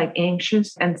women be like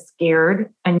anxious and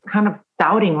scared and kind of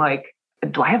doubting, like,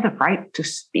 do I have the right to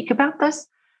speak about this?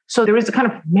 So there is a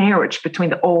kind of marriage between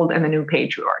the old and the new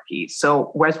patriarchy.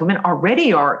 So whereas women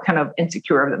already are kind of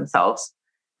insecure of themselves,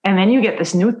 and then you get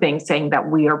this new thing saying that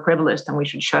we are privileged and we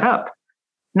should shut up.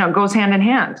 Now it goes hand in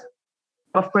hand.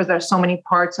 Of course, there's so many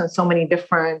parts and so many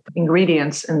different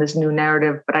ingredients in this new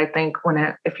narrative. But I think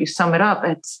if you sum it up,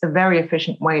 it's a very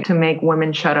efficient way to make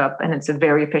women shut up. And it's a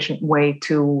very efficient way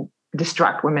to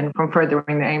distract women from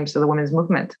furthering the aims of the women's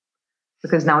movement.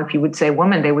 Because now if you would say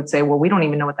woman, they would say, well, we don't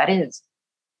even know what that is.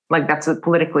 Like that's a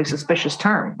politically suspicious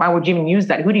term. Why would you even use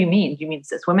that? Who do you mean? Do you mean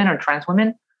cis women or trans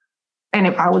women? And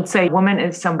if I would say woman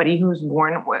is somebody who's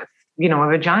born with, a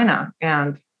vagina,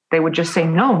 and they would just say,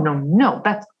 no,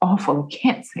 that's awful. You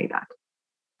can't say that.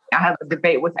 I had a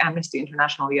debate with Amnesty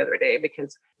International the other day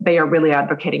because they are really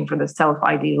advocating for the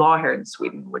self-ID law here in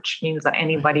Sweden, which means that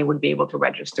anybody would be able to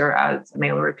register as a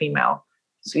male or a female.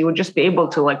 So you would just be able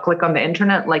to click on the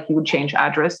internet, like you would change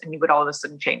address and you would all of a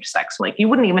sudden change sex. Like you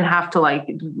wouldn't even have to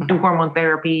do hormone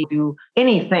therapy, do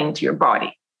anything to your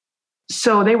body.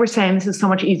 So they were saying this is so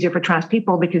much easier for trans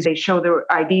people because they show their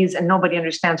IDs and nobody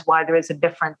understands why there is a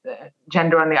different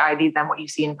gender on the ID than what you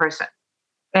see in person.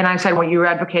 And I said, what you're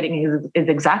advocating is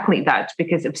exactly that.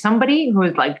 Because if somebody who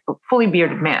is like a fully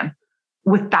bearded man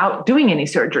without doing any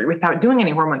surgery, without doing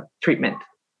any hormone treatment,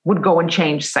 would go and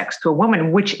change sex to a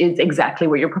woman, which is exactly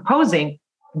what you're proposing,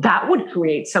 that would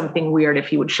create something weird if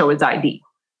he would show his ID.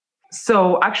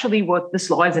 So actually what this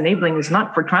law is enabling is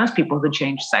not for trans people to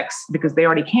change sex because they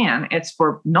already can. It's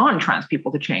for non-trans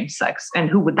people to change sex. And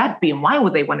who would that be? And why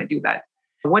would they want to do that?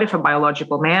 What if a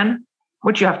biological man,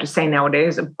 what you have to say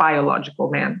nowadays, a biological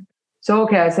man. So,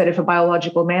 okay, I said if a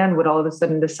biological man would all of a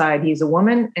sudden decide he's a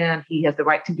woman and he has the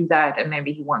right to do that. And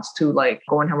maybe he wants to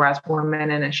go and harass women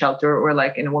in a shelter or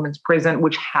in a women's prison,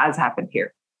 which has happened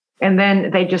here. And then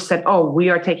they just said, oh, we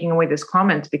are taking away this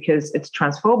comment because it's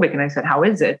transphobic. And I said, how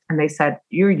is it? And they said,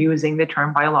 you're using the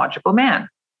term biological man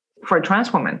for a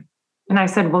trans woman. And I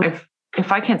said, well,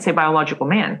 if I can't say biological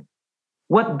man,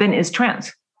 what then is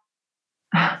trans?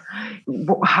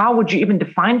 How would you even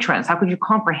define trans? How could you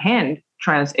comprehend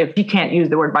trans if you can't use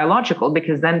the word biological?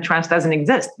 Because then trans doesn't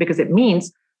exist because it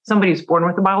means somebody who's born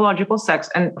with a biological sex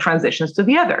and transitions to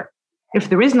the other. If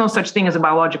there is no such thing as a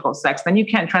biological sex, then you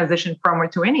can't transition from or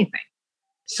to anything.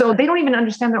 So they don't even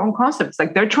understand their own concepts.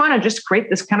 They're trying to just create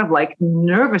this kind of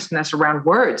nervousness around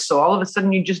words. So all of a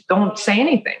sudden you just don't say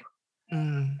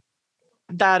anything.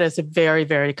 That is a very,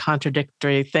 very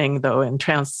contradictory thing, though, in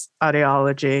trans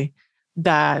ideology,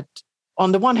 that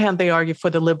on the one hand, they argue for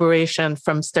the liberation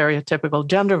from stereotypical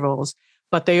gender roles,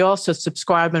 but they also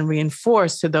subscribe and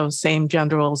reinforce to those same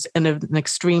gender roles in an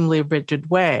extremely rigid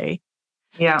way.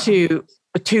 Yeah. To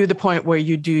the point where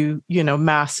you do,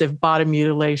 massive body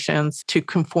mutilations to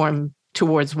conform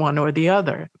towards one or the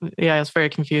other. Yeah, it's very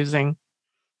confusing.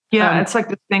 Yeah, it's like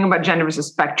the thing about gender is a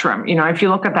spectrum. If you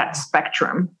look at that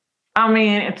spectrum,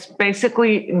 it's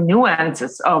basically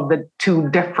nuances of the two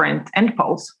different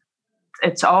endpoles.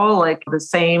 It's all the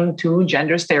same two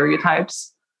gender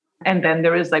stereotypes. And then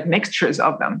there is mixtures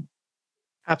of them.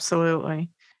 Absolutely.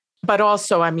 But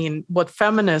also, what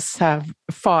feminists have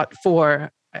fought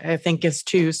for, I think, is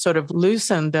to sort of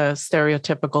loosen the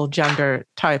stereotypical gender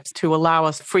types to allow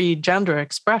us free gender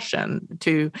expression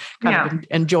to kind of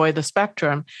enjoy the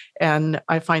spectrum. And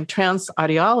I find trans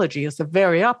ideology is the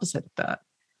very opposite of that,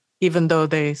 even though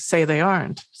they say they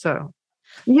aren't. So.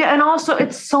 Yeah, and also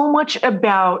it's so much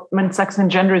about when sex and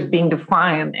gender is being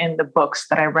defined in the books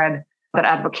that I read that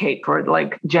advocate for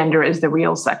gender is the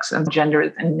real sex and gender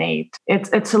is innate.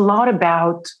 It's a lot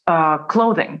about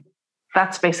clothing.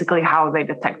 That's basically how they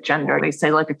detect gender. They say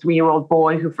a 3-year-old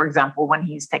boy who, for example, when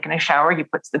he's taking a shower, he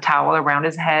puts the towel around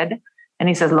his head And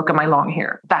he says, look at my long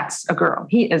hair. That's a girl.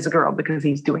 He is a girl because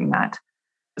he's doing that.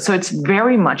 So it's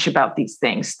very much about these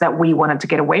things that we wanted to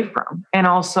get away from. And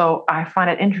also, I find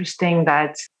it interesting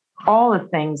that all the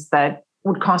things that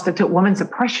would constitute women's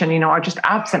oppression, are just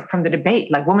absent from the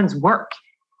debate, like women's work,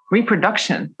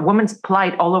 reproduction, women's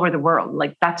plight all over the world.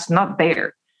 Like that's not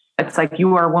there. It's like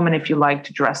you are a woman if you like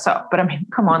to dress up. But I mean,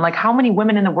 come on, like how many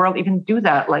women in the world even do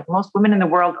that? Like most women in the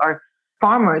world are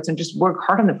farmers and just work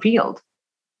hard in the field.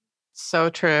 So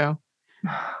true.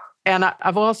 And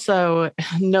I've also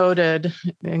noted,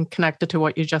 and connected to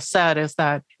what you just said, is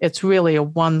that it's really a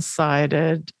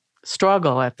one-sided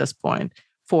struggle at this point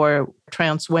for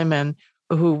trans women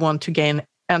who want to gain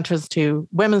entrance to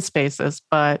women's spaces,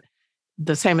 but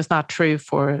the same is not true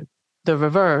for the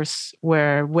reverse,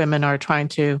 where women are trying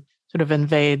to sort of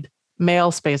invade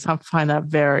male space. I find that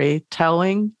very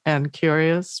telling and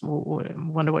curious.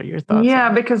 Wonder what your thoughts are.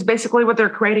 Yeah, because basically what they're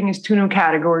creating is two new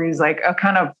categories, like a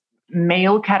kind of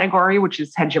male category, which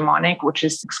is hegemonic, which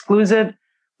is exclusive,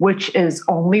 which is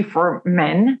only for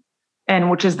men, and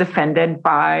which is defended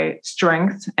by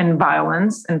strength and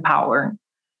violence and power.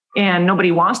 And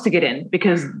nobody wants to get in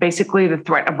because basically the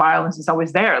threat of violence is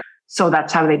always there. So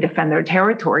that's how they defend their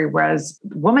territory. Whereas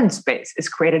women's space is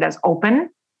created as open,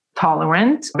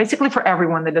 tolerant, basically for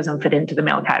everyone that doesn't fit into the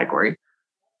male category.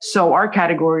 So our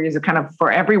category is a kind of for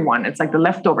everyone. It's like the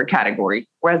leftover category,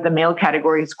 whereas the male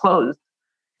category is closed.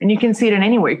 And you can see it in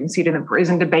anywhere. You can see it in the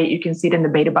prison debate. You can see it in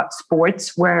debate about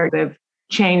sports, where they've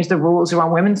changed the rules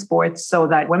around women's sports so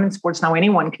that women's sports now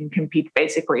anyone can compete,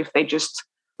 basically, if they just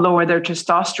lower their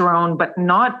testosterone, but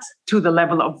not to the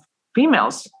level of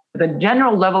females. The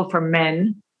general level for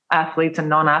men, athletes and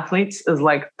non-athletes, is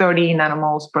like 30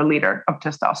 nanomoles per liter of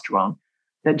testosterone.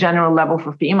 The general level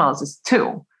for females is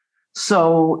 2.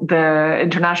 So the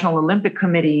International Olympic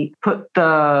Committee put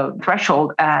the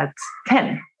threshold at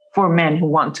 10 for men who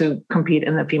want to compete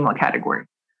in the female category,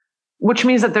 which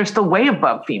means that they're still way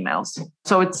above females.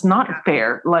 So it's not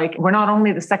fair. Like, we're not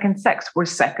only the second sex, we're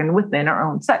second within our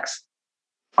own sex.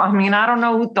 I mean, I don't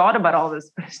know who thought about all this,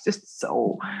 but it's just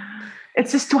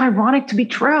too ironic to be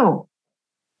true.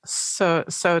 So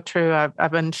true.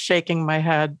 I've been shaking my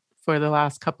head for the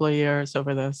last couple of years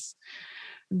over this.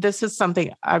 This is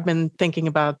something I've been thinking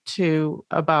about too,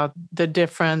 about the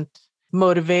different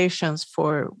motivations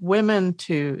for women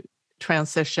to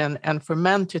transition and for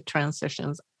men to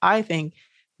transitions. I think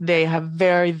they have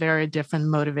very, very different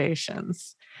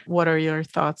motivations. What are your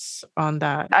thoughts on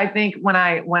that? I think when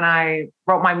I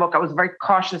wrote my book, I was very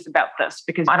cautious about this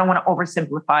because I don't want to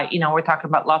oversimplify. We're talking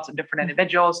about lots of different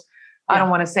individuals. Yeah. I don't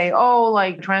want to say,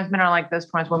 like trans men are like this,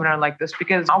 trans women are like this,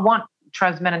 because I want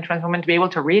trans men and trans women to be able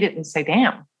to read it and say,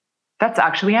 damn, that's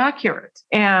actually accurate.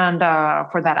 And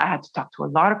for that, I had to talk to a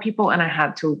lot of people and I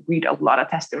had to read a lot of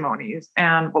testimonies.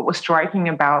 And what was striking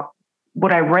about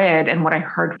what I read and what I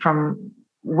heard from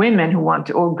women who want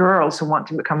to, or girls who want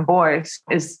to become boys,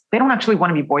 is they don't actually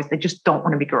want to be boys. They just don't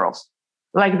want to be girls.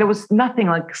 Like, there was nothing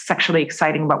like sexually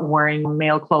exciting about wearing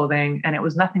male clothing. And it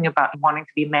was nothing about wanting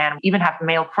to be a man, even have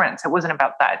male friends. It wasn't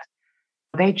about that.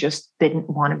 They just didn't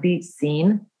want to be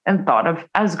seen and thought of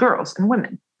as girls and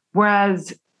women.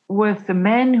 Whereas with the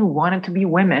men who wanted to be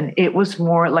women, it was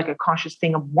more like a conscious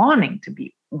thing of wanting to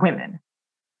be women.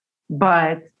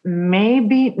 But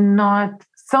maybe not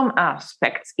some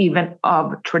aspects even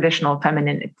of traditional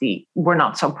femininity were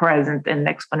not so present in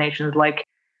explanations, like,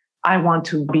 I want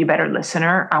to be a better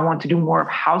listener. I want to do more of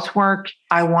housework.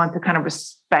 I want to kind of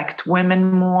respect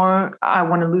women more. I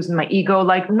want to loosen my ego.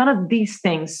 Like, none of these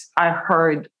things I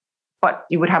heard. But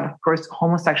you would have, of course,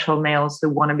 homosexual males who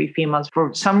want to be females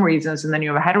for some reasons. And then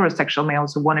you have heterosexual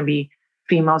males who want to be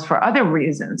females for other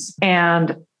reasons.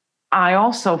 And I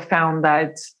also found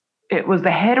that it was the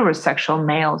heterosexual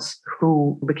males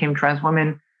who became trans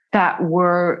women that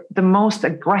were the most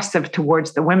aggressive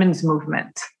towards the women's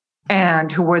movement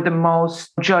and who were the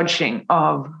most judging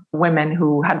of women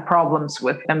who had problems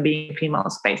with them being female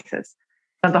spaces.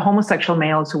 And the homosexual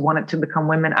males who wanted to become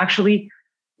women actually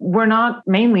were not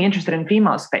mainly interested in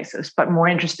female spaces, but more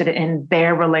interested in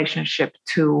their relationship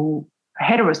to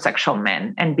heterosexual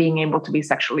men and being able to be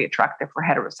sexually attractive for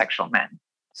heterosexual men.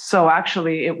 So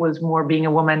actually, it was more being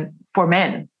a woman for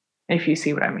men, if you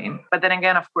see what I mean. But then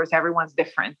again, of course, everyone's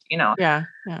different, Yeah.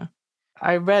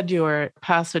 I read your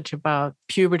passage about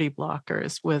puberty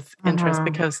blockers with interest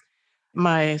because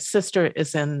my sister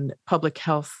is in public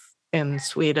health in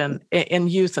Sweden, in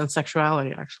youth and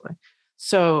sexuality, actually.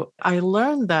 So I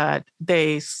learned that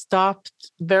they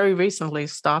very recently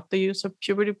stopped the use of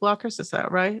puberty blockers. Is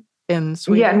that right? in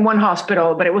Sweden? Yeah, in one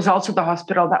hospital, but it was also the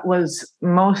hospital that was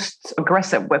most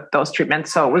aggressive with those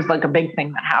treatments. So it was like a big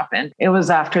thing that happened. It was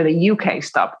after the UK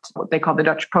stopped what they call the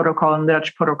Dutch protocol. And the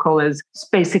Dutch protocol is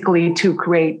basically to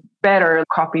create better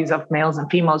copies of males and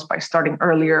females by starting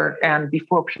earlier and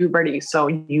before puberty. So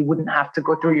you wouldn't have to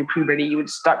go through your puberty. You would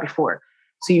start before.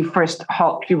 So you first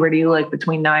halt puberty like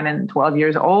between 9 and 12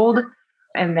 years old.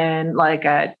 And then like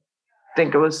at, I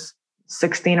think it was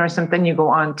 16 or something, you go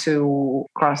on to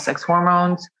cross-sex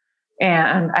hormones.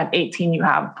 And at 18, you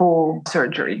have full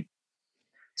surgery.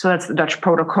 So that's the Dutch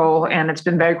protocol. And it's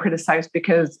been very criticized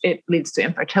because it leads to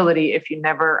infertility. If you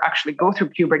never actually go through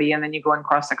puberty and then you go on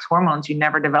cross-sex hormones, you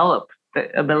never develop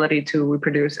the ability to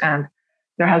reproduce. And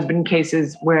there has been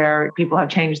cases where people have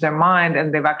changed their mind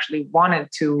and they've actually wanted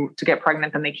to get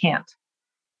pregnant and they can't.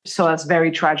 So that's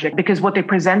very tragic because what they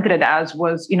presented it as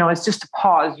was, it's just a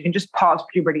pause. You can just pause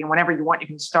puberty and whenever you want, you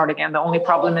can start again. The only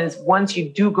problem is once you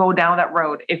do go down that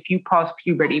road, if you pause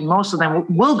puberty, most of them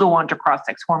will go on to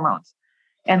cross-sex hormones.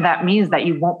 And that means that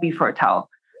you won't be fertile.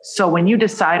 So when you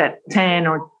decide at 10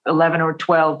 or 11 or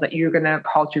 12 that you're going to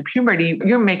halt your puberty,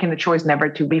 you're making the choice never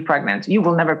to be pregnant. You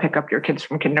will never pick up your kids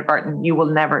from kindergarten. You will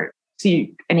never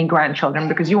see any grandchildren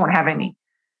because you won't have any.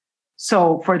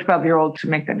 So for a 12-year-old to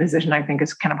make that decision, I think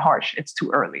is kind of harsh. It's too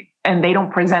early. And they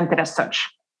don't present it as such.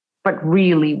 But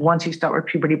really, once you start with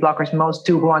puberty blockers, most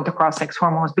do go on to cross-sex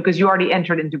hormones because you already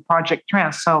entered into Project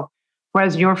Trans. So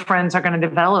whereas your friends are going to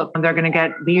develop and they're going to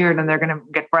get beard and they're going to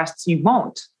get breasts, you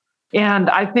won't. And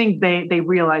I think they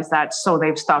realize that. So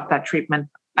they've stopped that treatment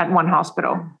at one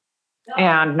hospital.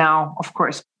 And now, of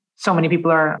course, so many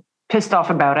people are pissed off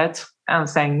about it and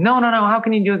saying, no, how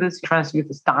can you do this? Trans youth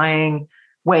is dying,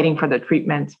 waiting for the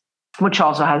treatment, which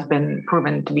also has been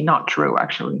proven to be not true,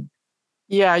 actually.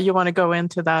 Yeah, you want to go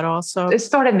into that also? It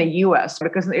started in the US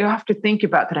because you have to think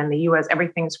about that in the US,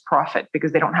 everything's profit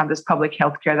because they don't have this public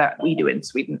healthcare that we do in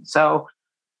Sweden. So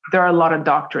there are a lot of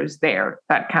doctors there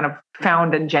that kind of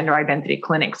founded gender identity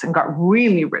clinics and got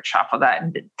really rich off of that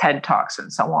and did TED Talks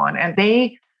and so on. And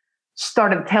they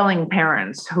started telling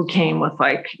parents who came with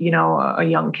a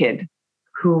young kid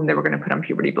whom they were going to put on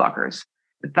puberty blockers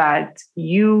that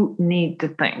you need to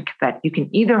think that you can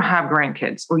either have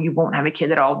grandkids or you won't have a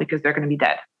kid at all because they're going to be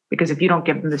dead. Because if you don't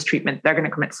give them this treatment, they're going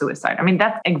to commit suicide. I mean,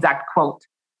 that's an exact quote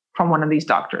from one of these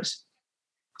doctors.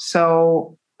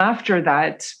 So after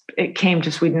that, it came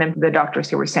to Sweden and the doctors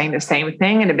here were saying the same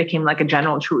thing. And it became like a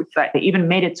general truth that it even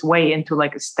made its way into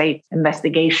like a state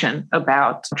investigation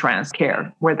about trans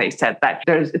care, where they said that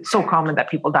it's so common that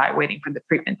people die waiting for the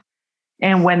treatment.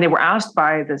 And when they were asked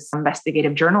by this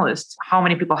investigative journalist how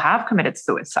many people have committed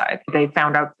suicide, they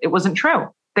found out it wasn't true.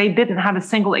 They didn't have a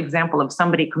single example of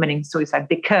somebody committing suicide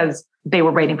because they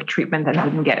were waiting for treatment and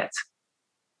didn't get it.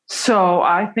 So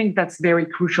I think that's very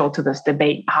crucial to this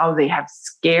debate, how they have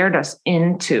scared us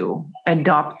into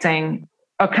adopting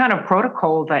a kind of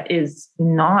protocol that is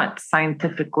not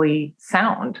scientifically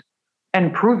sound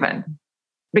and proven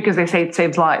because they say it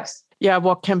saves lives. Yeah,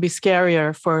 what can be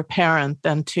scarier for a parent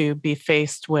than to be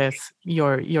faced with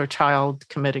your child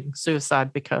committing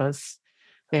suicide because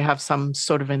they have some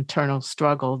sort of internal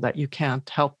struggle that you can't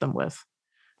help them with?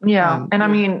 Yeah. And I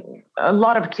mean, a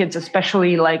lot of kids,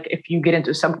 especially like if you get into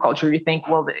subculture, you think,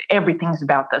 well, everything's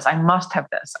about this. I must have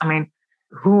this. I mean,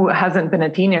 who hasn't been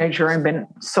a teenager and been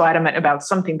so adamant about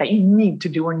something that you need to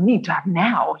do or need to have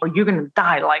now, or you're going to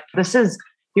die? Like, this is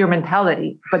your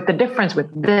mentality. But the difference with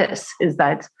this is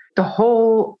that the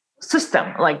whole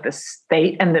system, like the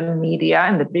state and the media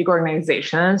and the big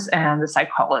organizations and the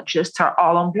psychologists are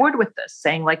all on board with this,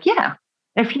 saying like, yeah,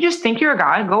 if you just think you're a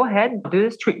guy, go ahead, do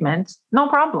this treatment, no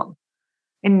problem.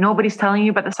 And nobody's telling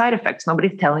you about the side effects.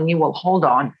 Nobody's telling you, well, hold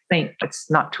on, think, it's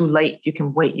not too late. You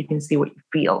can wait. You can see what you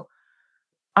feel.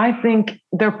 I think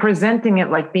they're presenting it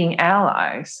like being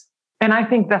allies. And I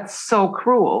think that's so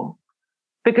cruel.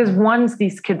 Because once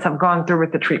these kids have gone through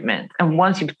with the treatment and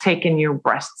once you've taken your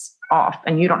breasts off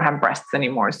and you don't have breasts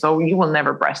anymore, so you will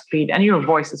never breastfeed and your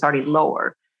voice is already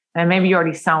lower and maybe you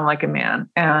already sound like a man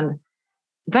and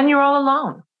then you're all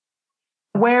alone.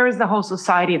 Where is the whole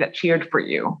society that cheered for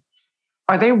you?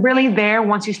 Are they really there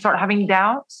once you start having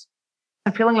doubts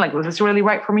and feeling like, was this really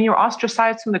right for me? You're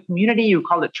ostracized from the community. You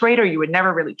called a traitor. You were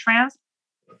never really trans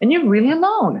and you're really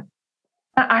alone.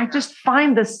 I just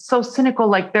find this so cynical.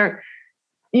 Like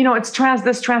it's trans,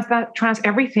 this, trans, that, trans,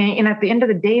 everything. And at the end of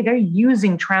the day, they're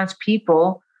using trans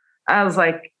people as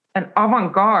like an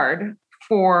avant-garde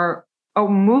for a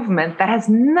movement that has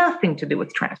nothing to do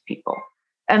with trans people.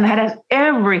 And that has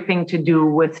everything to do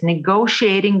with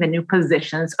negotiating the new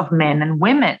positions of men and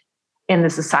women in the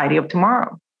society of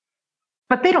tomorrow.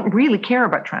 But they don't really care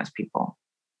about trans people.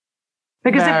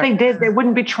 Because if they did, they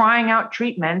wouldn't be trying out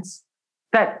treatments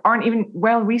that aren't even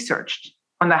well researched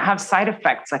and that have side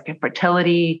effects like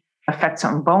infertility, effects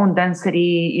on bone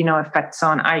density, effects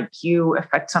on IQ,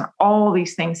 effects on all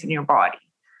these things in your body.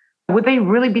 Would they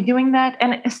really be doing that?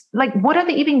 And it's like, what are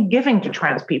they even giving to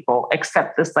trans people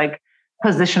except this like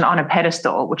position on a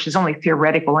pedestal, which is only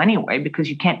theoretical anyway, because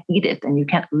you can't eat it and you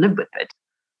can't live with it.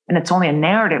 And it's only a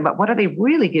narrative. But what are they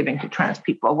really giving to trans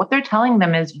people? What they're telling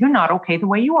them is, you're not okay the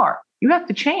way you are. You have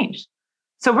to change.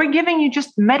 So we're giving you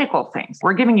just medical things.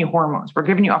 We're giving you hormones. We're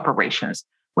giving you operations.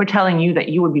 We're telling you that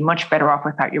you would be much better off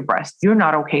without your breasts. You're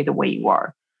not okay the way you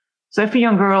are. So if a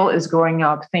young girl is growing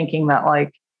up thinking that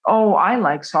like, oh, I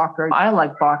like soccer, I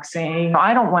like boxing,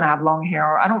 I don't want to have long hair,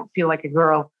 or I don't feel like a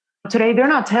girl. Today, they're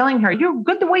not telling her, you're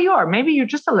good the way you are. Maybe you're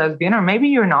just a lesbian, or maybe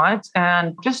you're not,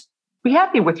 and just be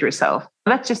happy with yourself.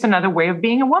 That's just another way of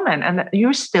being a woman, and that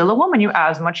you're still a woman. You're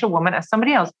as much a woman as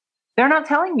somebody else. They're not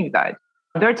telling you that.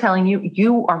 They're telling you,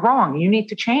 you are wrong. You need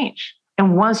to change.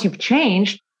 And once you've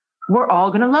changed, we're all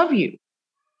going to love you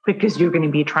because you're going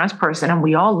to be a trans person, and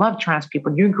we all love trans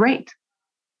people. You're great.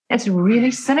 It's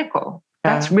really cynical.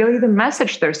 That's really the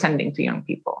message they're sending to young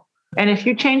people. And if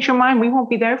you change your mind, we won't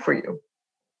be there for you.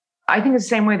 I think it's the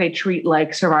same way they treat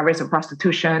like survivors of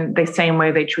prostitution, the same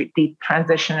way they treat the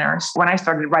transitioners. When I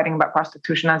started writing about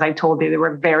prostitution, as I told you, there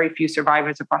were very few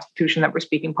survivors of prostitution that were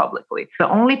speaking publicly. The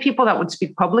only people that would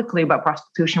speak publicly about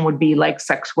prostitution would be like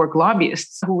sex work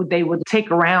lobbyists, who they would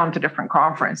take around to different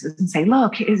conferences and say,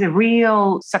 look, here's a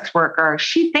real sex worker.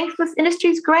 She thinks this industry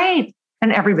is great.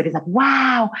 And everybody's like,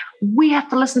 wow, we have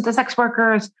to listen to sex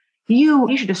workers. You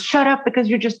should just shut up because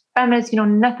you're just feminist,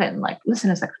 nothing. Like,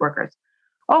 listen to sex workers.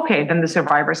 Okay, then the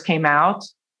survivors came out.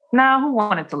 Now, who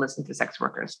wanted to listen to sex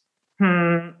workers?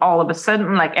 All of a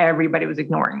sudden, like everybody was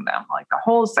ignoring them. Like the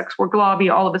whole sex work lobby,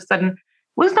 all of a sudden,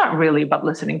 was not really about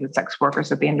listening to sex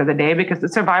workers at the end of the day, because the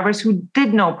survivors who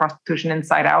did know prostitution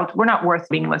inside out were not worth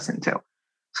being listened to.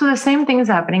 So the same thing is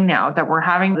happening now, that we're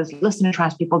having this listen to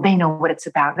trans people. They know what it's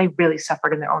about. They really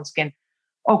suffered in their own skin.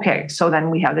 Okay, so then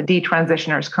we have the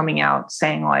detransitioners coming out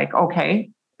saying like, okay,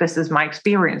 this is my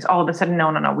experience. All of a sudden,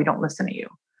 no, we don't listen to you.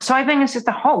 So I think it's just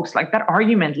a hoax, like that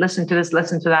argument, listen to this,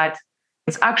 listen to that.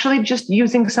 It's actually just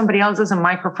using somebody else as a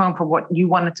microphone for what you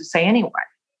wanted to say anyway.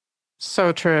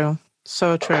 So true.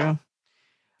 So true.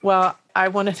 Well, I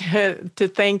wanted to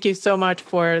thank you so much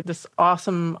for this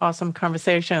awesome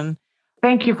conversation.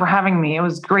 Thank you for having me. It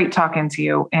was great talking to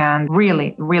you. And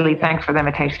really, really thanks for the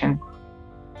invitation.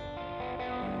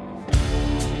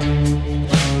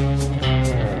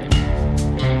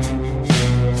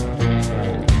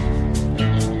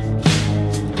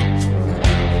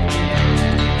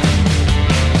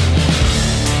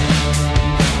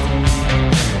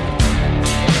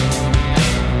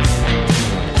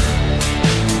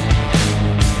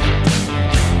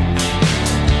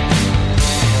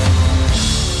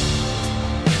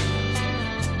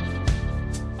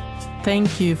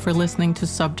 Thank you for listening to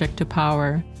Subject to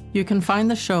Power. You can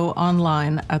find the show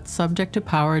online at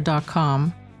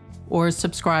subjecttopower.com or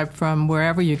subscribe from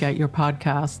wherever you get your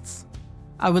podcasts.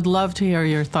 I would love to hear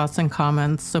your thoughts and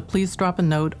comments, so please drop a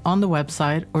note on the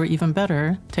website, or even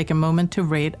better, take a moment to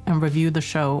rate and review the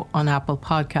show on Apple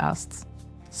Podcasts.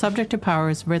 Subject to Power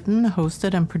is written,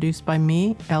 hosted, and produced by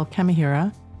me, Elle.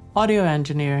 Audio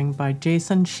engineering by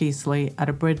Jason Sheasley at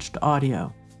Abridged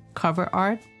Audio. Cover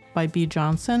art by B.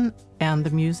 Johnson, and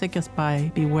the music is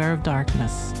by Beware of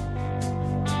Darkness.